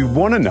 What we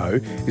want to know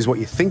is what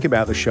you think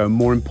about the show,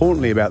 more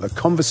importantly about the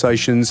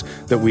conversations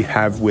that we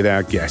have with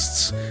our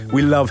guests.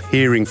 We love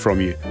hearing from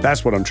you.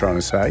 That's what I'm trying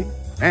to say.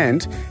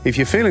 And if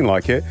you're feeling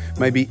like it,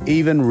 maybe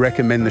even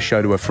recommend the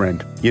show to a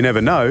friend. You never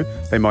know,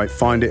 they might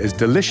find it as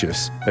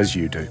delicious as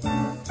you do.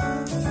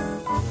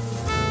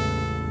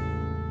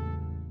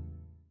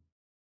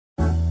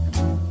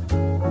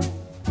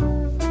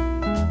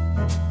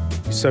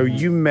 So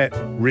you met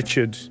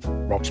Richard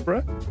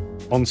Roxburgh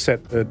on set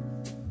at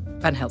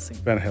Van Helsing.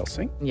 Van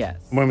Helsing. Yes.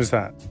 When was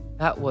that?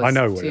 That was I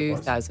know what it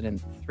was.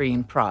 2003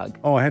 in Prague.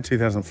 Oh, I had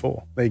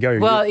 2004. There you go.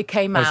 Well, it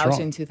came I was out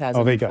wrong. in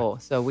 2004. Oh, there you go.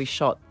 So we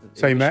shot.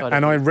 So you we met, shot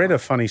and it I in read a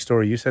Prague. funny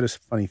story. You said a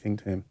funny thing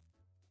to him.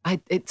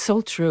 It's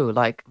all true.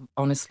 Like,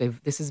 honestly,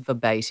 this is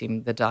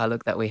verbatim, the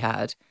dialogue that we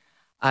had.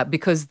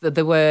 Because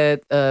there were,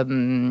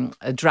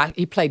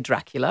 he played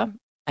Dracula,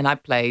 and I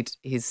played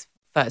his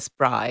first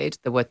bride.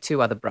 There were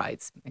two other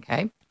brides,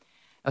 okay?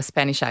 A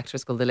Spanish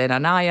actress called Elena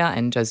Naya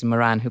and Josie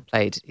Moran, who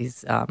played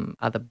his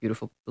other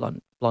beautiful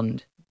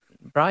blonde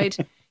bride.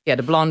 He had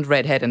a blonde,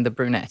 redhead, and the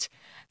brunette.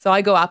 So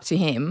I go up to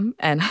him,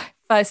 and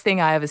first thing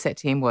I ever said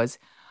to him was,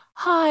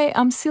 "Hi,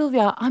 I'm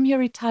Sylvia. I'm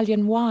your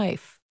Italian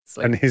wife." It's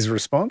like, And his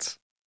response?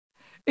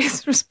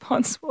 his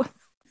response was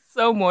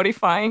so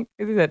mortifying.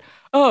 He said,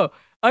 "Oh,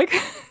 I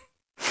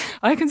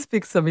can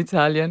speak some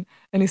Italian."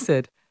 And he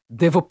said,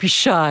 "Devo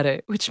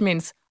pisciare," which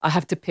means I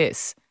have to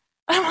piss.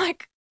 I'm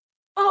like,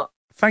 "Oh,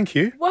 thank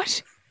you."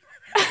 What?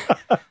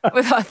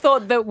 But I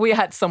thought that we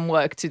had some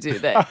work to do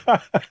there.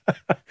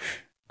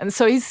 And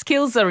so his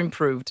skills are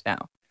improved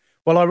now.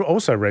 Well, I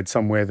also read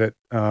somewhere that,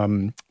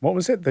 what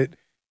was it? That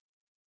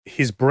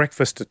his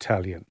breakfast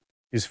Italian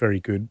is very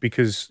good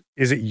because,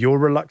 is it your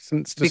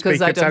reluctance to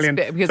speak Italian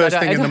first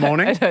thing in the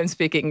morning? I don't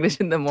speak English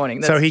in the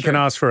morning. So he true. can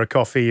ask for a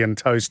coffee and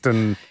toast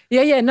and...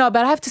 No,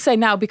 but I have to say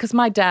now, because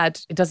my dad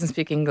doesn't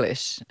speak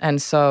English,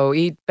 and so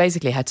he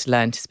basically had to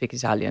learn to speak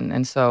Italian.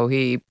 And so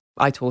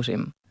I taught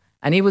him.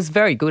 And he was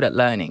very good at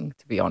learning,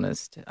 to be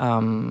honest.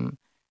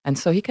 And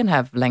so he can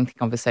have lengthy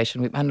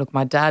conversation with. And look,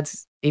 my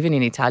dad's, even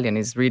in Italian,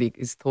 his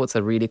thoughts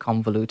are really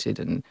convoluted,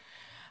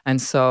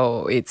 and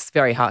so it's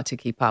very hard to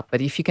keep up.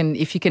 But if you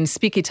can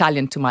speak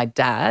Italian to my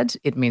dad,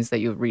 it means that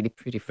you're really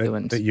pretty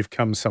fluent. That you've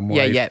come some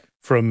way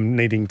from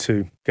needing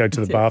to go to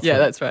the bathroom. Yeah,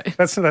 that's right.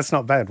 That's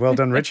not bad. Well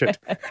done, Richard.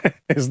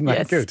 Isn't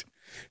that good?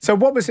 So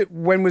what was it,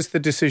 when was the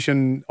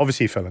decision,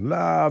 obviously you fell in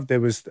love, there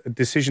was a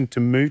decision to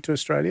move to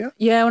Australia?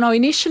 Yeah, well, no,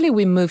 initially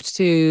we moved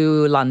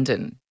to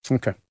London.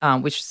 Okay.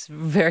 Which is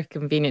very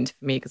convenient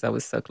for me because I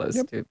was so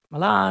close to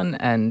Milan,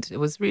 and it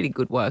was really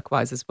good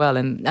work-wise as well.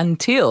 And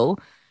until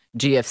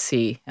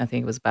GFC, I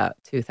think it was about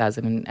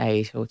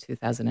 2008 or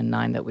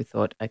 2009 that we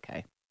thought,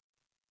 okay,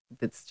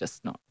 it's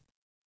just not,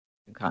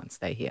 you can't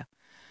stay here.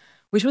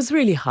 Which was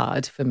really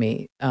hard for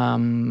me,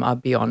 I'll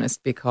be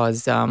honest,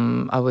 because it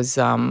was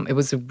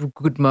a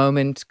good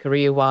moment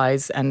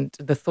career-wise, and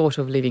the thought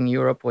of leaving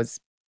Europe was,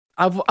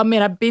 I've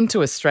been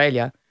to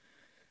Australia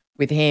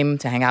with him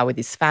to hang out with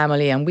his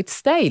family, and we'd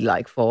stayed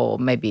like for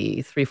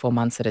maybe 3-4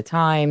 months at a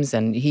time,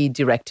 and he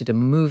directed a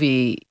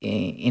movie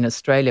in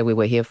Australia. We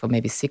were here for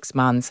maybe 6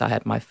 months. I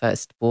had my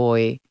first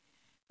boy.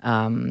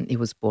 He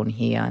was born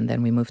here, and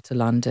then we moved to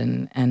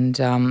London,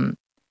 and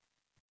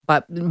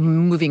but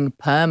moving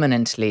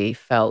permanently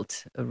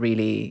felt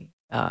really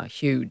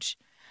huge.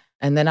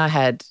 And then I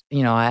had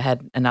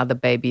another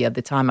baby at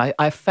the time.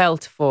 I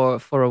felt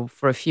for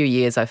a few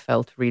years, I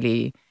felt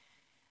really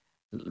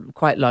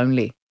quite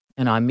lonely.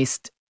 And I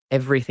missed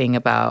everything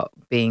about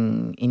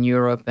being in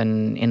Europe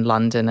and in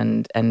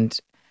London, and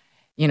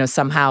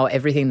somehow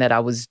everything that I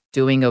was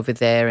doing over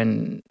there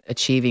and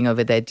achieving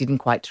over there didn't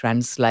quite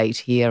translate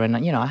here. And,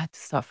 I had to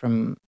start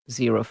from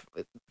zero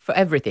for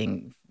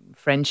everything,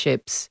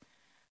 friendships,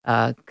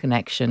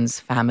 connections,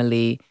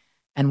 family,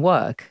 and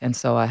work. And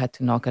so I had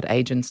to knock at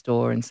agent's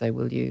door and say,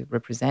 "Will you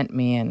represent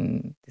me?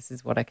 And this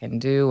is what I can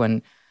do."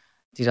 And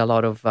did a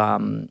lot of,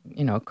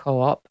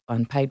 co-op,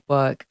 unpaid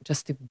work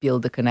just to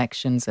build the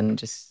connections and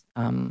just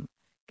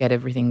get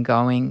everything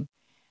going.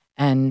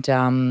 And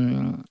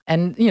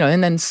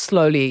then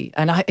slowly,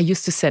 and I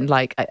used to send,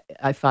 like,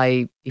 if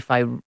I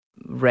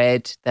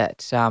read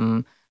that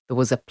there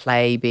was a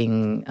play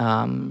being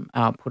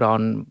put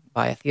on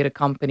by a theatre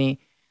company,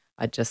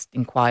 I'd just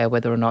inquire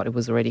whether or not it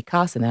was already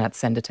cast, and then I'd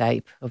send a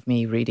tape of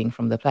me reading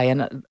from the play.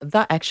 And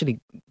that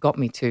actually got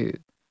me to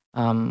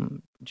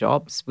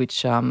jobs,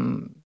 which,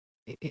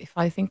 if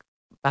I think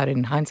about it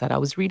in hindsight, I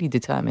was really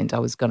determined I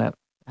was going to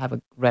have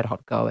a red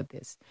hot go at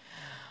this.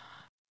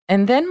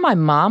 And then my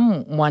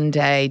mum one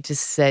day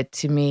just said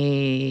to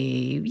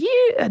me,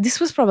 this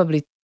was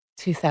probably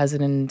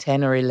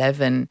 2010 or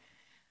 11,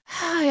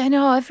 "I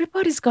know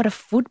everybody's got a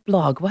food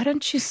blog. Why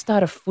don't you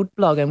start a food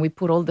blog?" And we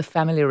put all the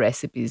family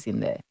recipes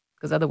in there,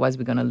 because otherwise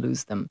we're going to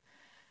lose them.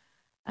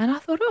 And I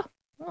thought,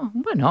 oh,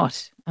 why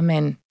not?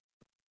 And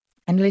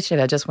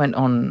literally I just went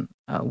on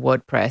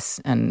WordPress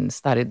and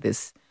started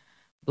this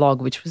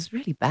blog, which was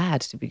really bad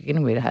to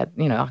begin with. I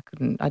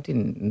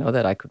didn't know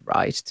that I could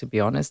write, to be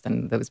honest.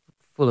 And there was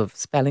full of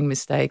spelling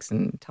mistakes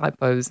and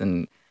typos,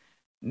 and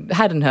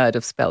hadn't heard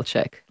of spell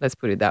check. Let's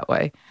put it that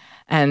way.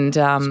 And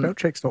spell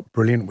check's not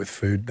brilliant with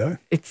food, though.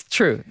 It's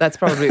true. That's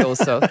probably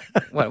also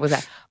what was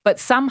that. But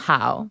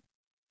somehow,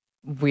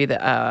 with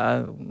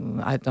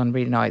I don't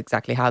really know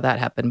exactly how that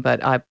happened,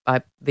 but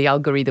the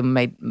algorithm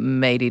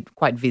made it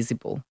quite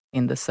visible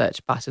in the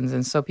search buttons,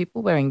 and so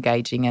people were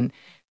engaging, and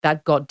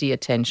that got the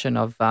attention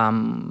of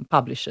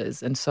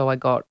publishers. And so I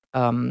got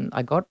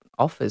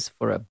offers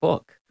for a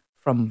book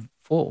from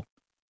 4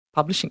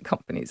 publishing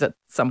companies at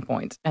some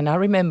point. And I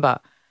remember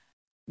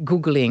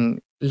Googling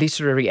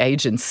literary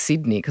agent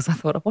Sydney because I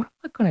thought, what am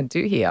I going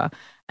to do here?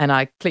 And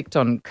I clicked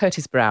on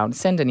Curtis Brown,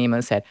 sent an email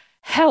and said,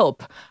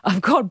 help,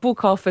 I've got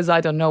book offers.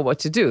 I don't know what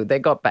to do. They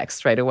got back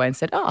straight away and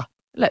said,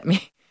 let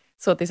me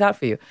sort this out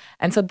for you.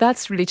 And so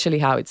that's literally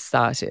how it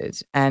started.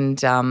 And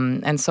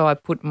so I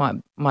put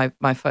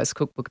my first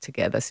cookbook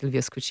together,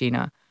 Silvia's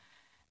Cucina.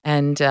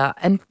 And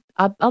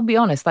I'll be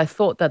honest, I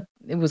thought that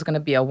it was going to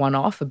be a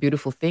one-off, a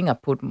beautiful thing. I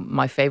put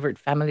my favorite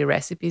family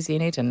recipes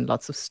in it and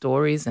lots of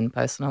stories and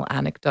personal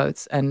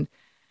anecdotes. And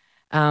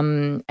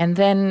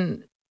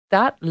then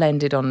that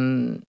landed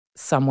on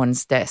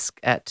someone's desk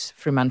at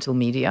Fremantle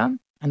Media.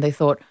 And they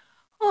thought,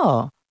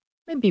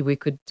 maybe we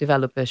could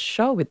develop a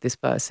show with this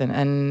person.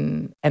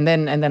 And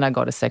then I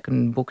got a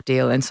second book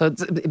deal. And so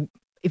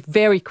it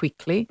very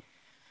quickly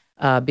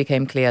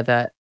became clear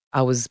that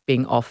I was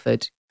being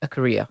offered a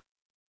career.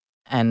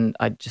 And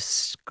I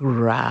just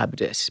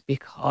grabbed it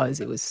because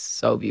it was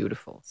so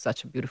beautiful,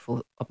 such a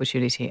beautiful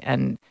opportunity.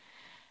 And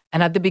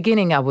at the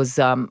beginning, I was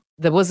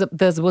there was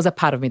a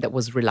part of me that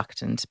was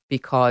reluctant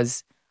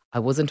because I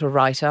wasn't a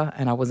writer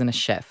and I wasn't a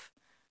chef.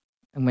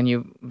 And when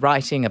you're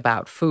writing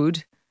about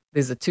food,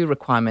 there's the two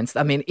requirements.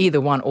 I mean,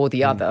 either one or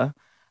the other.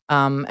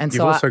 And You've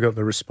so also got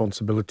the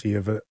responsibility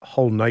of a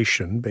whole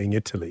nation, being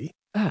Italy,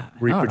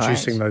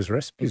 reproducing those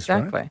recipes,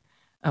 exactly. Right?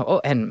 Oh,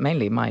 and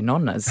mainly my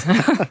nonnas.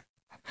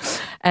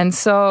 And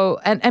so,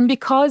 and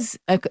because,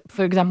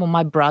 for example,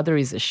 my brother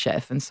is a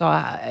chef, and so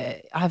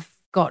I've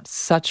got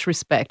such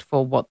respect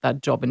for what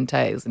that job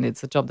entails, and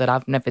it's a job that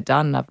I've never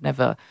done. I've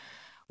never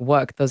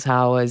worked those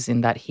hours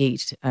in that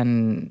heat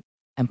and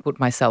put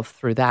myself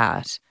through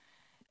that.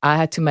 I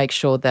had to make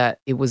sure that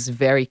it was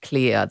very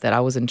clear that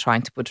I wasn't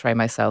trying to portray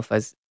myself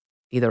as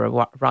either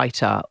a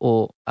writer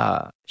or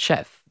a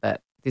chef, that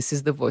this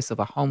is the voice of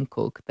a home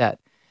cook that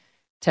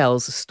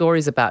tells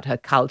stories about her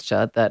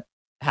culture that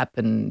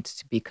happened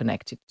to be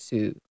connected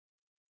to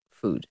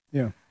food.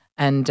 Yeah.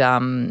 And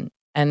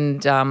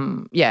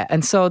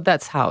so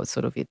that's how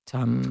sort of it.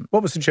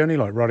 What was the journey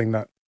like writing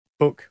that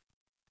book?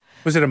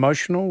 Was it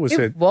emotional?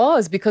 It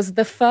was, because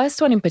the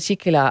first one in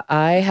particular,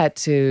 I had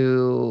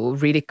to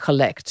really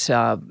collect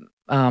so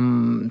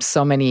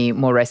many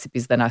more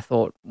recipes than I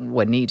thought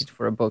were needed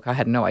for a book. I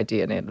had no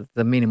idea.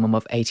 The minimum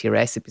of 80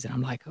 recipes. And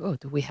I'm like,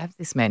 do we have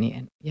this many?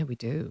 And yeah, we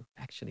do,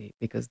 actually,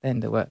 because then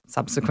there were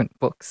subsequent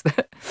books.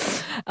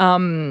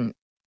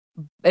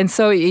 And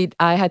so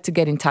I had to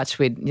get in touch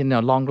with,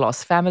 long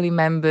lost family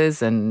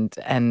members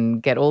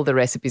and get all the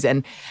recipes.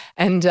 And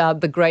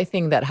the great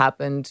thing that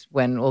happened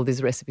when all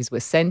these recipes were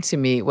sent to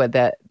me were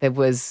that there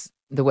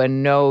were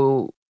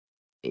no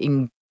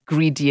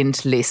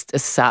ingredient list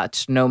as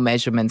such, no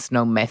measurements,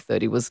 no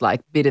method. It was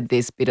like bit of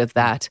this, bit of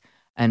that,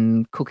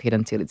 and cook it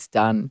until it's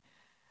done.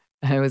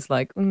 And I was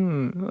like, how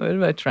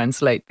do I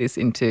translate this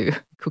into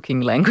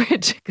cooking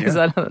language? Because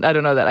I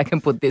don't know that I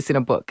can put this in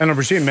a book. And I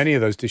presume many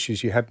of those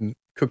dishes you hadn't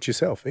cooked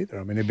yourself either.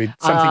 I mean, it'd be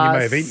something you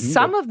may have eaten.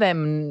 Some of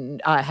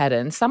them I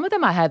hadn't. Some of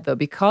them I had, though,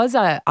 because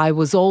I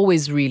was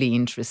always really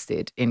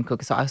interested in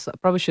cooking. So I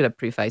probably should have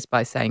prefaced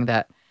by saying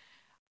that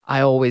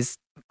I always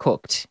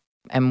cooked.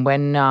 And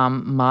when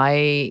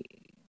my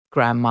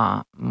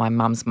grandma, my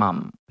mum's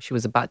mum, she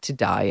was about to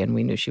die and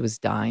we knew she was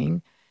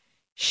dying,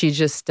 she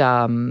just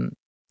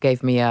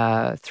gave me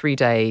a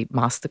 3-day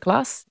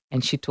masterclass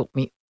and she taught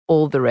me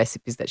all the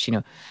recipes that she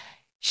knew.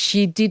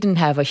 She didn't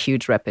have a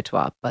huge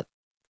repertoire, but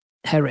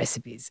her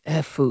recipes,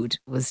 her food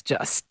was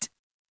just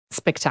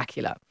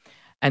spectacular.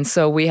 And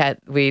so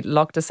we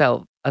locked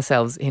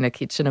ourselves in a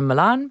kitchen in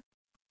Milan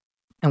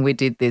and we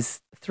did this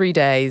 3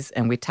 days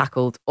and we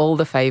tackled all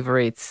the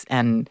favorites.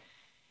 And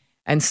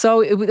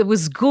so it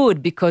was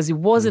good because it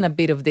wasn't a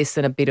bit of this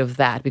and a bit of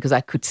that, because I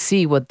could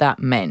see what that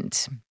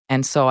meant.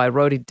 And so I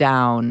wrote it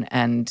down,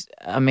 and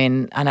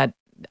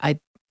I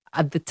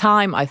at the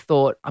time I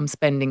thought I'm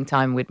spending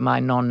time with my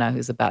nonna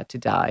who's about to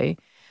die.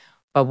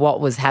 But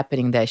what was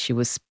happening there, she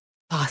was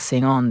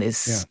passing on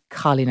this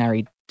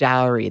culinary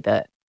dowry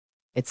that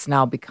it's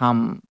now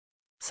become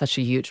such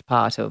a huge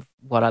part of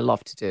what I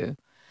love to do.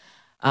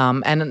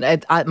 And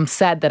I'm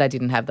sad that I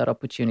didn't have that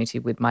opportunity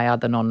with my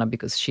other nonna,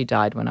 because she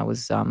died when I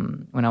was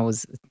an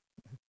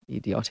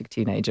idiotic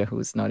teenager who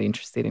was not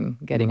interested in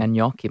getting a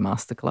gnocchi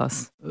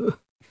masterclass.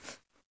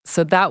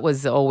 So that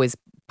was always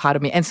part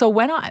of me. And so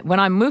when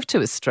I moved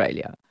to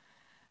Australia,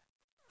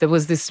 there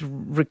was this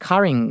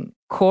recurring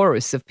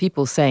chorus of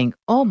people saying,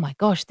 "Oh my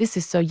gosh, this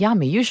is so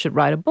yummy, you should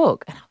write a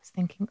book." And I was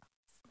thinking,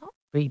 it's not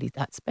really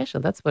that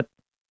special. That's what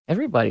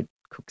everybody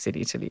cooks in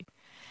Italy.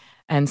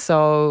 And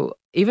so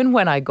even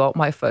when I got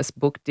my first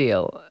book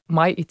deal,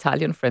 my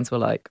Italian friends were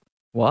like,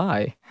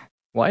 "Why?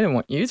 Why do I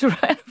want you to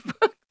write a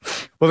book?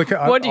 Well,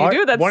 what do you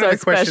do that's so special?" One of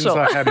the questions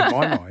I had in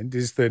my mind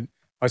is that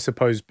I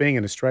suppose being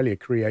in Australia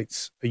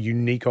creates a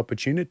unique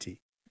opportunity,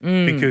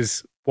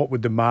 because what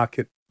would the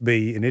market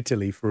be in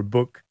Italy for a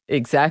book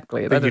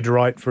exactly that you'd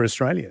write for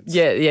Australians?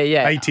 Yeah.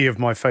 80 of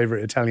my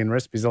favourite Italian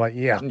recipes are like,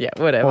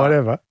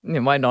 whatever. Yeah,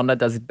 my nonna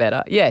does it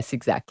better. Yes,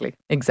 exactly.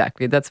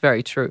 That's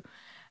very true.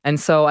 And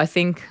so I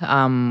think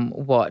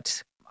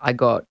what I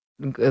got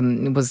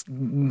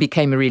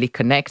became really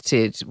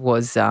connected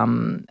was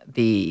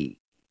the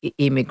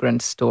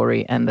immigrant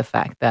story and the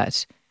fact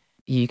that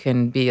you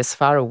can be as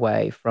far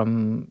away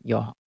from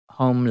your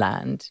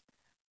homeland,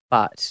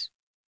 but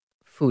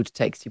food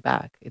takes you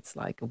back. It's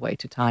like a way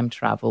to time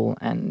travel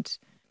and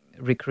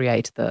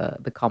recreate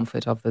the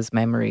comfort of those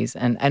memories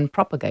and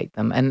propagate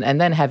them. And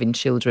then having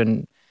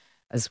children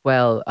as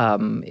well,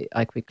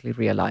 I quickly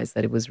realized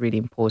that it was really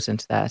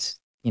important that,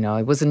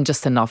 it wasn't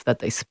just enough that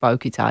they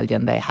spoke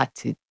Italian. They had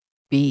to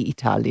be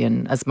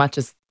Italian as much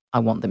as I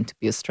want them to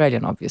be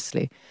Australian,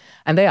 obviously.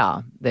 And they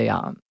are.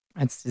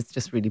 It's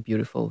just really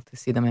beautiful to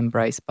see them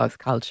embrace both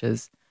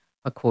cultures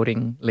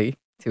accordingly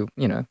to,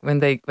 when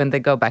they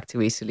go back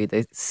to Italy,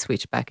 they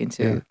switch back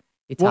into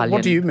Italian.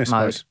 What do you miss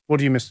mode. most? What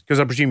do you miss? Because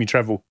I presume you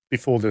travel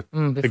before the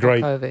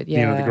great COVID,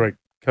 the great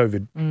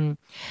COVID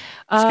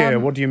scare.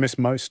 What do you miss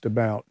most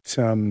about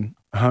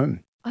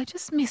home? I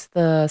just miss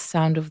the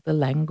sound of the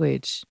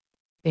language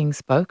being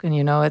spoken.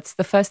 It's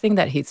the first thing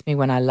that hits me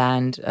when I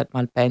land at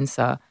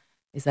Malpensa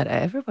is that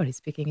everybody's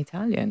speaking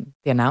Italian.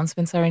 The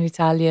announcements are in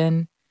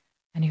Italian,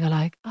 and you go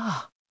like,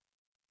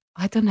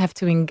 I don't have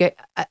to engage.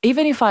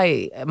 Even if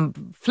I am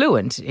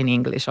fluent in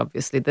English,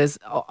 obviously,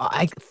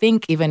 I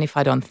think even if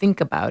I don't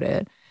think about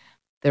it,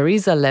 there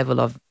is a level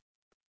of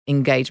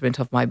engagement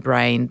of my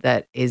brain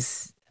that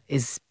is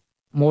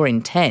more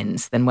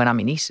intense than when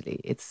I'm in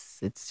Italy. It's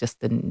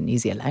just an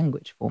easier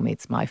language for me.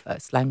 It's my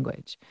first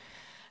language.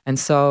 And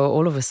so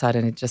all of a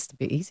sudden, it's just a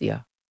bit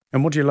easier.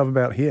 And what do you love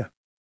about here?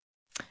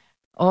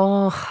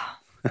 Oh,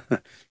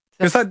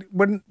 because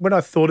when I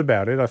thought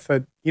about it, I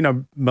thought,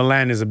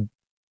 Milan is a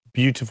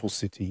beautiful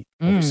city,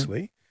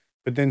 obviously,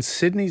 but then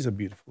Sydney's a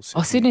beautiful city.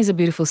 Oh, Sydney's a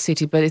beautiful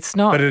city, but it's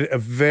not. But a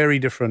very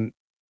different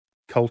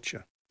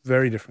culture.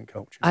 Very different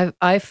culture.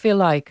 I feel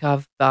like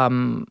I've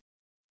been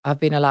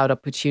allowed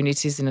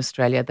opportunities in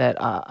Australia that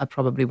I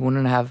probably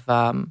wouldn't have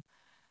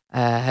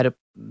had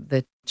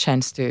the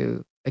chance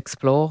to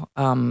explore.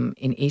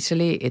 In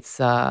Italy, it's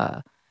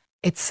a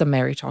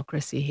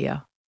meritocracy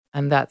here.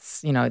 And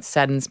that's, it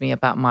saddens me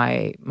about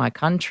my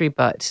country,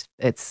 but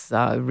it's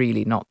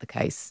really not the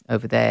case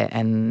over there.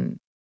 And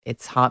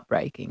it's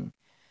heartbreaking.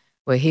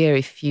 Where here,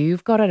 if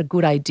you've got a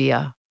good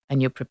idea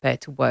and you're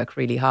prepared to work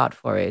really hard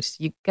for it,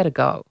 you get a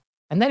go.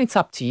 And then it's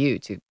up to you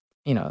to,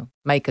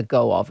 make a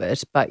go of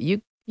it. But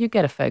you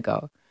get a fair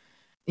go.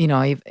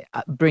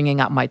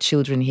 Bringing up my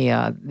children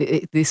here,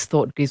 this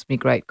thought gives me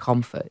great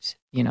comfort,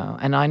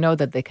 And I know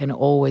that they can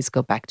always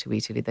go back to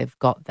Italy. They've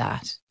got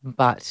that.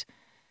 But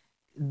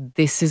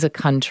this is a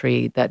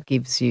country that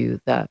gives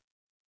you that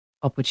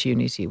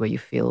opportunity where you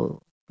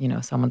feel,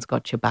 someone's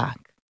got your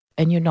back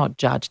and you're not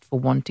judged for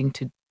wanting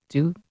to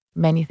do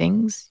many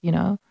things,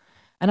 And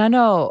I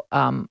know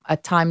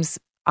at times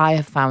I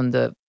have found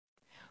the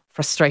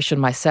frustration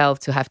myself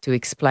to have to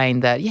explain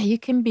that, you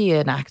can be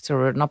an actor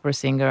or an opera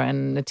singer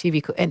and a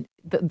TV, and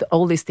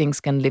all these things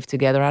can live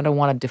together. I don't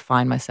want to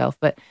define myself,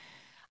 but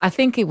I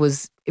think it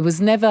was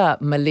never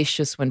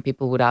malicious when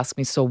people would ask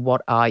me, so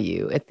what are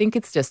you? I think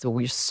it's just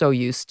we're so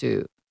used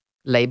to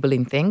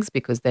labeling things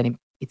because then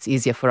it's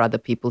easier for other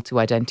people to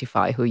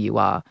identify who you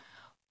are.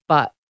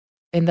 But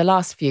in the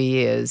last few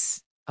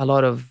years, a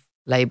lot of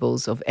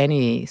labels of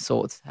any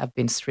sorts have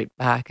been stripped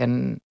back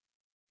and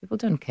people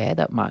don't care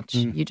that much.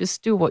 You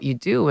just do what you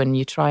do and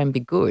you try and be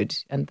good,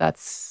 and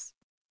that's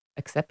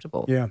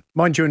acceptable. Yeah.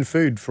 Mind you, in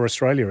food for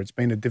Australia, it's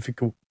been a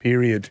difficult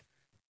period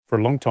for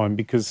a long time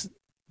because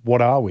what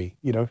are we,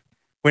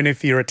 When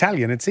if you're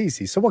Italian, it's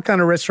easy. So what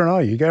kind of restaurant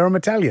are you? You go, I'm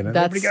Italian. And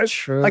that's everybody goes,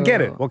 true. I get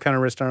it. What kind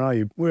of restaurant are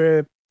you?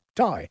 We're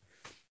Thai.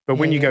 But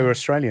when you go to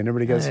Australian,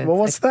 everybody goes, well,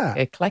 what's that?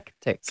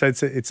 Eclectic. So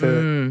it's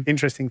a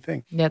interesting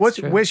thing. That's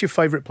true. Where's your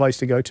favourite place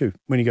to go to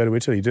when you go to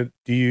Italy? Do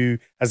you,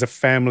 as a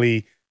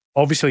family,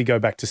 obviously go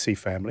back to see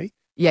family?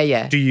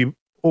 Yeah. Do you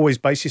always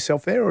base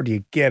yourself there, or do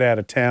you get out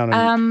of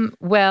town?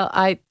 Well,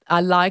 I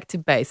like to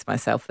base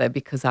myself there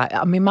because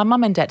I mean, my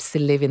mum and dad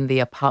still live in the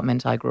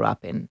apartment I grew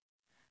up in.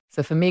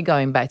 So for me,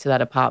 going back to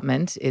that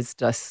apartment is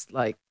just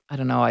like, I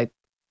don't know, I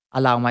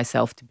allow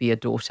myself to be a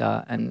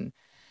daughter and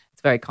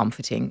it's very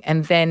comforting.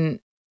 And then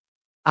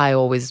I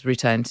always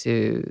return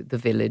to the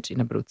village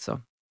in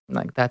Abruzzo.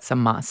 Like that's a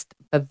must.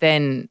 But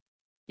then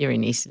you're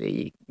in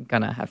Italy, you're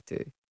going to have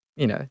to,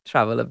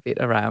 travel a bit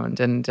around.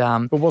 And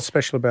but what's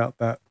special about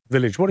that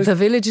village? What is the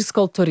village is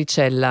called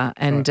Torricella,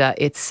 and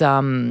it's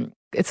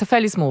a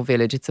fairly small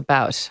village. It's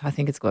about, I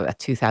think it's got about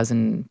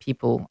 2,000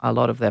 people. A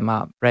lot of them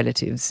are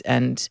relatives,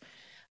 and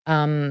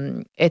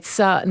it's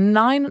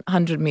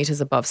 900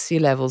 meters above sea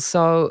level.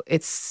 So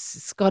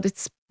it's got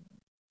its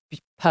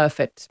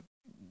perfect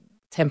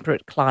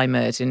temperate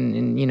climate,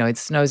 and it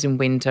snows in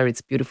winter.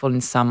 It's beautiful in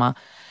summer,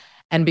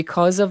 and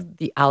because of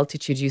the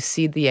altitude, you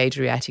see the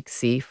Adriatic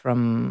Sea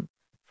from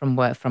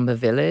the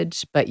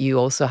village, but you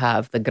also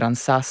have the Gran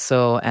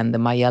Sasso and the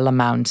Maiella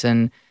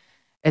Mountain.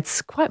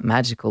 It's quite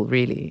magical,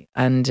 really.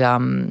 And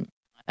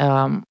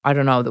I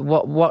don't know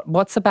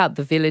what's about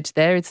the village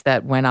there. It's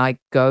that when I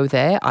go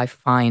there, I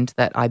find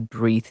that I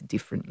breathe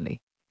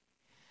differently,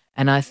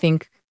 and I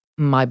think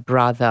my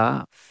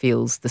brother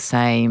feels the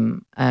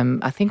same.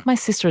 I think my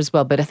sister as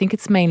well, but I think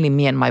it's mainly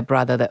me and my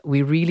brother that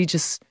we really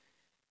just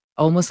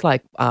almost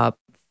like our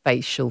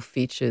facial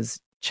features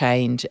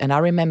change. And I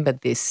remember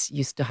this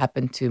used to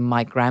happen to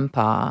my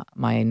grandpa,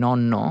 my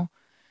nonno,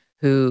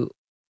 who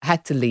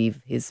had to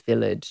leave his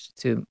village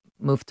to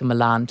move to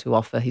Milan to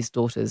offer his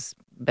daughters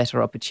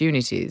better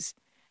opportunities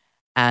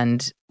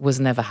and was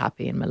never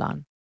happy in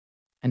Milan.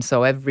 And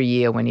so every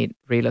year when he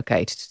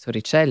relocated to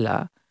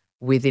Torricella,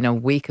 within a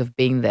week of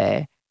being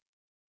there,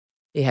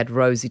 he had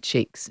rosy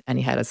cheeks and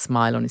he had a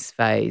smile on his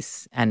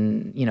face,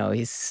 and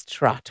his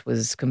strut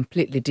was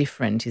completely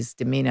different. His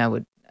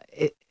demeanor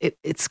it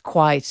was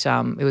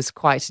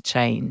quite a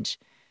change,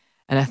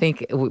 and I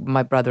think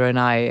my brother and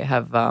I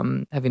have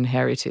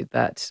inherited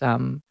that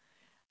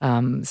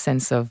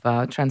sense of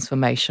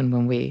transformation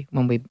when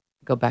we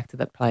go back to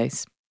that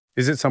place.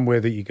 Is it somewhere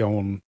that you go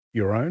on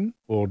your own,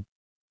 or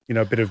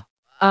a bit of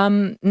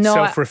no,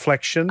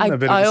 self-reflection?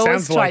 I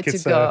always try to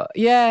go.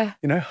 Yeah.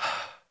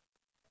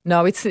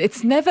 No,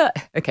 it's never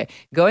okay.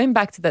 Going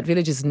back to that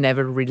village is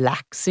never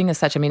relaxing as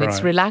such. I mean,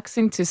 it's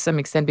relaxing to some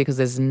extent because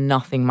there's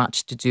nothing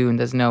much to do and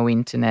there's no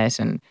internet,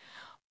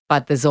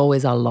 but there's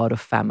always a lot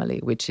of family,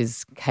 which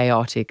is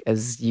chaotic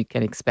as you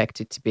can expect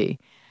it to be.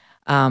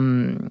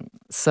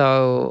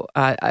 So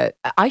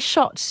I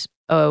shot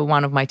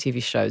one of my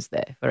TV shows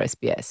there for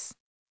SBS,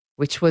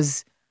 which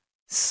was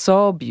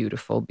so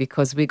beautiful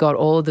because we got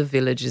all the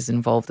villagers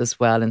involved as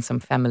well and some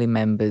family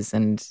members,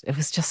 and it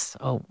was just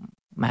so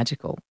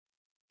magical.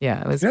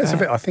 Yeah, it was.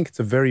 I think it's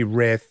a very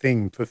rare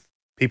thing for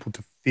people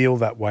to feel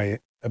that way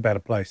about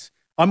a place.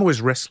 I'm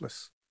always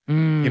restless.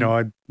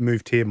 I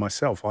moved here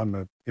myself. I'm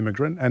an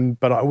immigrant,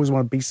 but I always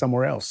want to be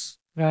somewhere else.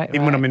 Right.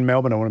 Even when I'm in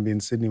Melbourne, I want to be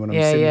in Sydney. When I'm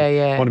in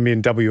Sydney, I want to be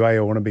in WA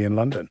or want to be in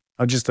London.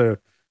 I'm just a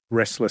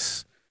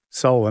restless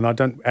soul, and I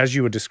don't. As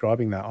you were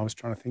describing that, I was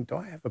trying to think, do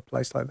I have a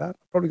place like that?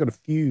 I've probably got a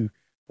few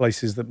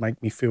places that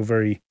make me feel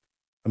very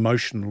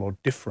emotional or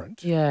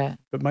different. Yeah.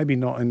 But maybe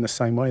not in the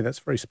same way. That's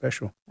very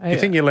special. Do you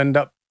think you'll end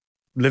up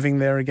living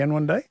there again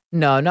one day?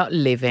 No, not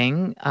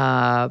living,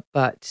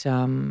 but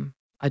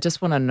I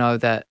just want to know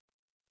that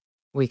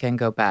we can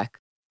go back.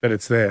 That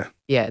it's there.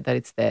 Yeah, that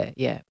it's there.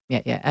 Yeah.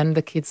 And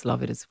the kids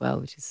love it as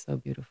well, which is so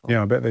beautiful.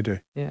 Yeah, I bet they do.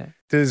 Yeah.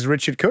 Does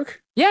Richard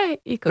cook? Yeah,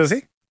 he cooks.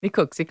 Does he? He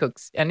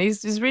cooks. And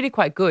he's really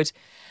quite good.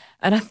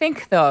 And I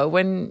think, though,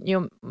 when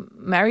you're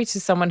married to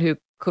someone who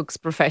cooks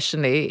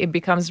professionally, it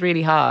becomes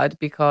really hard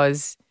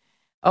because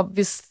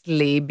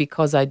obviously,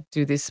 because I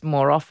do this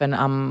more often,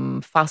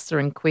 I'm faster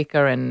and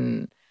quicker,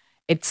 and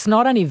it's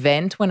not an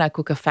event when I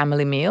cook a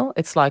family meal.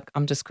 It's like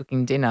I'm just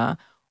cooking dinner,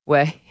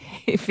 where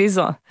if he's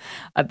at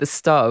the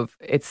stove,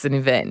 it's an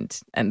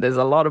event, and there's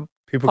a lot of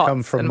people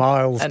come from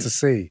miles to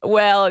see.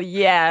 Well,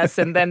 yes,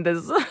 and then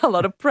there's a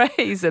lot of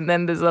praise, and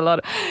then there's a lot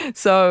of,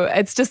 so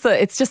it's just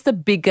a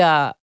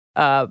bigger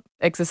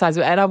exercise,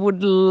 and I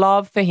would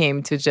love for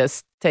him to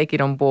just take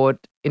it on board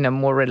in a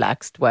more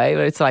relaxed way,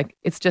 where it's like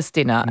it's just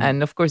dinner,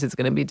 and of course it's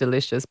going to be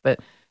delicious, but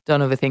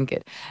don't overthink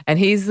it. And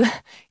he's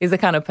the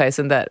kind of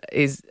person that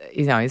is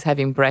he's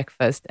having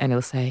breakfast and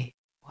he'll say,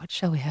 "What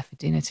shall we have for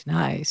dinner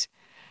tonight?"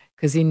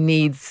 Because he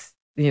needs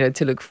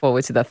to look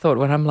forward to that thought.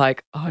 When I'm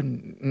like, "Oh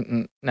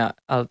no,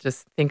 I'll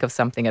just think of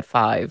something at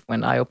 5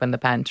 when I open the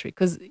pantry,"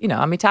 because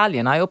I'm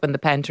Italian. I open the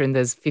pantry and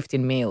there's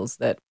 15 meals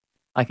that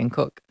I can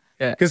cook.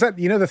 Yeah, because that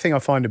the thing I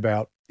find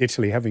about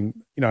Italy, having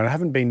I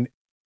haven't been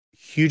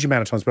huge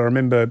amount of times, but I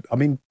remember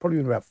probably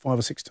about 5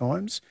 or 6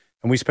 times,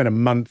 and we spent a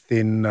month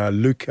in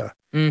Lucca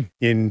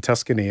in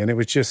Tuscany, and it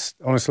was just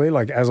honestly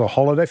like as a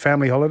holiday,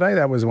 family holiday,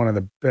 that was one of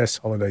the best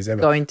holidays ever.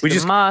 Going to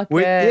the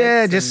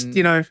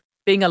market,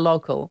 being a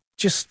local,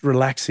 just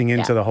relaxing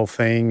into the whole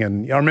thing.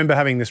 And I remember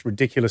having this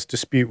ridiculous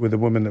dispute with a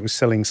woman that was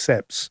selling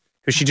ceps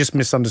because she just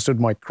misunderstood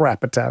my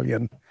crap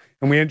Italian,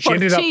 and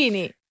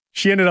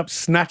she ended up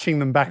snatching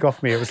them back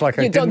off me. It was like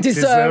I didn't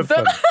deserve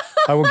them.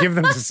 I will give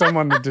them to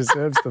someone that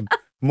deserves them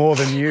more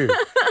than you.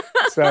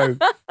 So,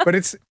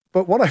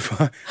 but what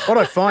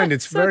I find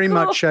it's very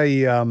much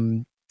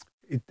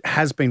it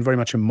has been very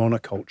much a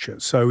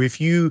monoculture. So if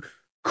you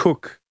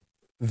cook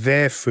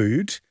their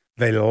food,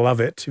 they love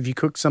it. If you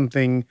cook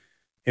something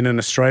in an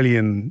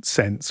Australian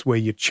sense where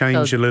you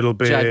change a little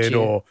bit,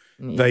 or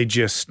they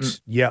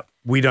just,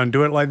 we don't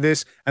do it like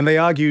this, and they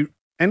argue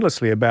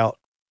endlessly about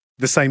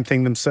the same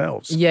thing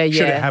themselves. Should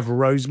it have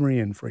rosemary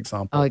in, for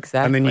example? Oh,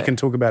 exactly. And then you can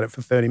talk about it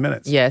for 30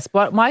 minutes. Yes,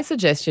 but my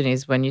suggestion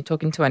is when you're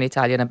talking to an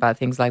Italian about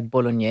things like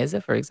bolognese,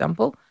 for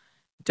example,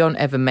 don't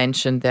ever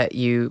mention that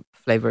you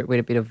flavor it with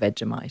a bit of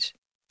Vegemite.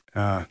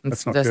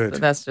 That's not good.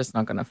 That's just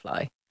not going to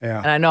fly. Yeah.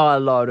 And I know a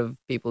lot of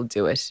people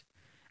do it.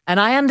 And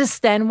I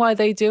understand why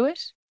they do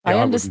it. Yeah, I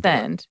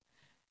understand.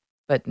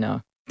 But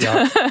no.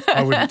 Yeah,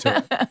 I wouldn't do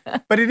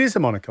it. But it is a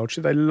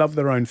monoculture. They love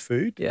their own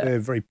food. Yeah. They're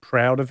very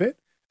proud of it.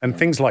 And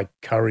things like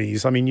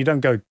curries, you don't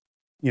go,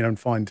 and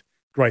find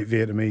great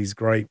Vietnamese,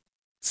 great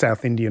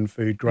South Indian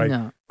food,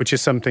 which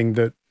is something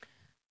that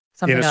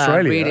in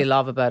Australia, I really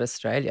love about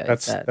Australia.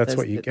 That's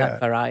what you get. That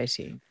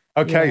variety.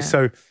 Okay,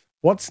 so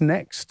what's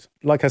next?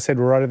 Like I said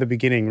right at the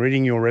beginning,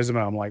 reading your resume,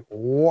 I'm like,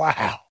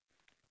 wow.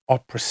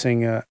 opera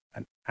singer,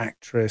 an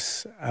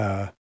actress,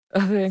 I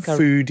think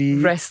foodie.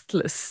 I'm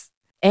restless.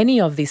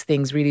 Any of these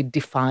things really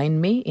define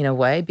me in a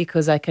way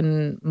because I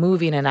can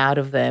move in and out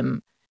of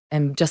them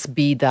and just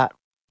be that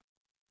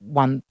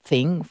one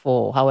thing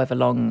for however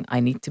long I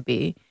need to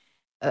be.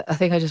 I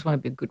think I just want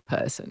to be a good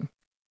person.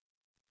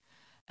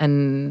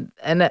 And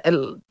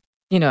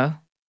you know,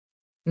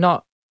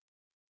 not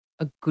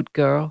a good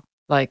girl,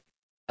 like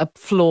a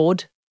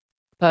flawed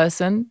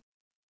person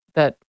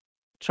that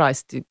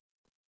tries to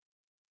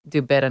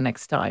do better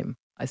next time,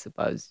 I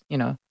suppose. You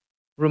know,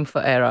 room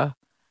for error,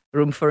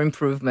 room for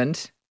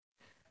improvement.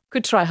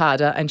 Could try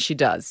harder, and she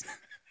does.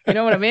 You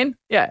know what I mean?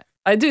 Yeah,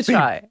 I do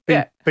try.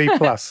 B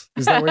plus.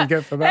 Is that what you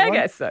get for that one? I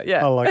guess so,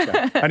 yeah. I like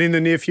that. And in the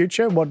near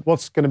future,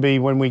 what's going to be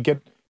when we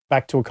get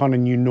back to a kind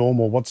of new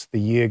normal? What's the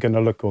year going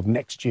to look, or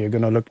next year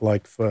going to look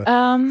like for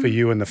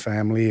you and the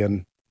family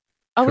and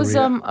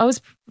career?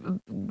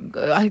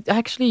 I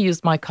actually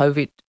used my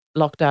COVID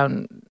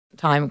lockdown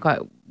time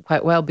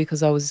quite well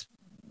because I was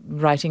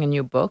writing a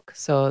new book,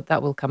 so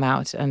that will come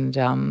out,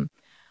 and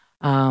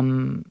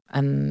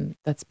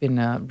that's been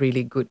a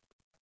really good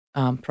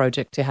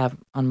project to have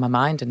on my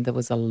mind. And there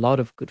was a lot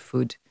of good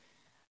food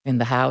in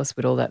the house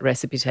with all that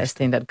recipe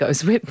testing that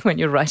goes with when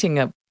you're writing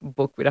a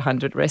book with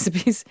 100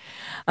 recipes.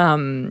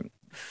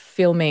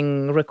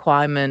 Filming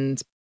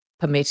requirements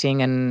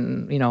permitting,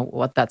 and you know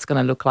what that's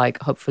going to look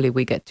like. Hopefully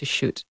we get to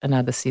shoot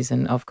another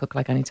season of Cook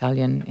Like an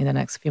Italian in the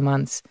next few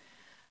months.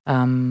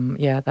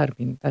 That'd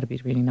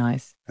be really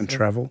nice. And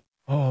travel.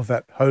 Oh,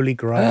 that holy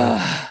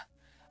grail.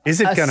 Is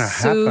it going to happen?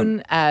 As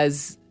soon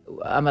as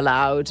I'm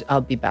allowed,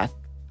 I'll be back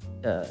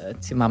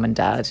to mum and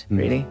dad,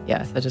 really.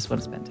 Yeah, I just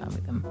want to spend time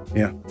with them.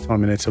 Yeah,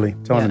 time in Italy,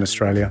 time in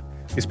Australia.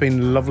 It's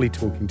been lovely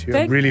talking to you.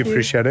 I really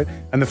appreciate it.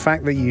 And the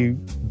fact that you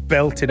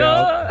belted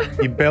out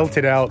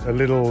a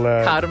little...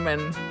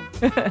 Carmen.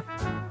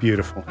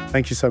 Beautiful.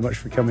 Thank you so much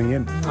for coming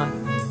in.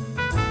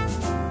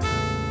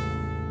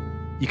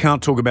 You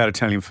can't talk about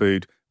Italian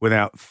food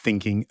without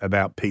thinking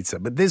about pizza.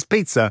 But there's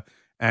pizza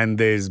and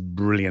there's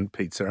brilliant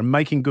pizza. And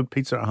making good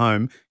pizza at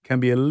home can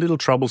be a little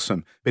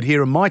troublesome. But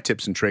here are my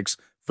tips and tricks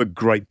for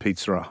great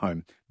pizza at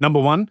home. Number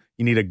one,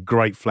 you need a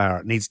great flour.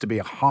 It needs to be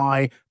a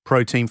high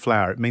protein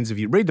flour. It means if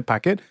you read the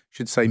packet, it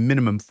should say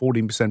minimum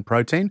 14%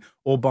 protein,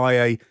 or buy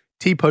a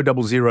Tipo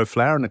 00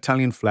 flour, an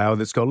Italian flour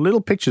that's got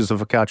little pictures of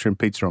focaccia and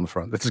pizza on the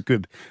front. That's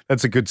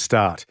a good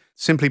start.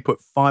 Simply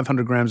put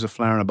 500 grams of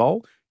flour in a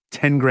bowl,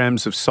 10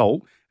 grams of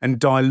salt, and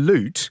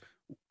dilute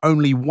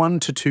only 1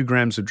 to 2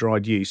 grams of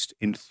dried yeast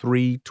in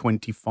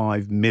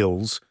 325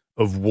 mils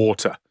of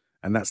water.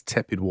 And that's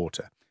tepid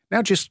water.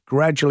 Now just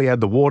gradually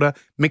add the water,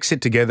 mix it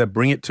together,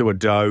 bring it to a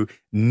dough,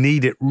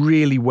 knead it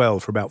really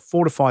well for about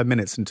 4 to 5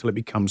 minutes until it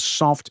becomes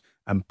soft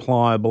and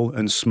pliable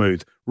and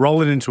smooth.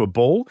 Roll it into a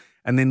ball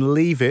and then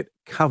leave it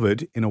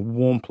covered in a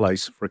warm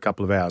place for a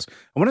couple of hours.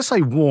 And when I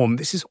say warm,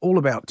 this is all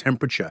about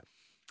temperature.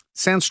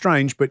 Sounds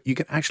strange, but you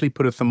can actually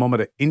put a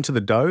thermometer into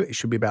the dough. It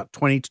should be about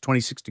 20 to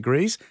 26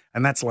 degrees,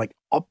 and that's like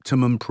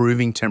optimum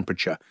proving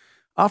temperature.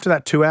 After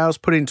that 2 hours,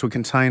 put it into a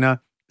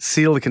container,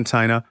 seal the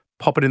container,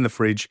 pop it in the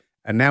fridge,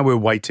 and now we're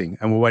waiting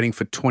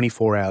for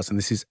 24 hours. And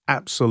this is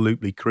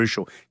absolutely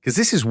crucial because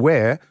this is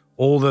where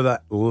all of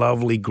that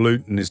lovely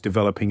gluten is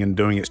developing and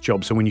doing its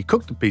job. So when you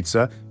cook the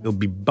pizza, it'll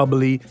be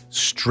bubbly,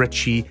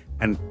 stretchy,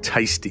 and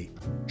tasty.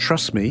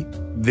 Trust me,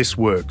 this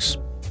works.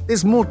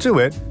 There's more to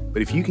it,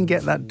 but if you can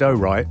get that dough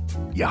right,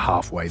 you're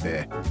halfway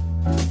there.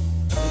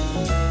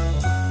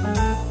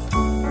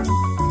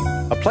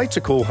 A Plate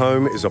to Call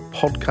Home is a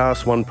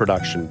Podcast One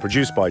production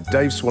produced by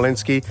Dave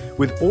Swolensky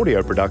with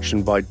audio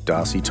production by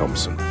Darcy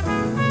Thompson.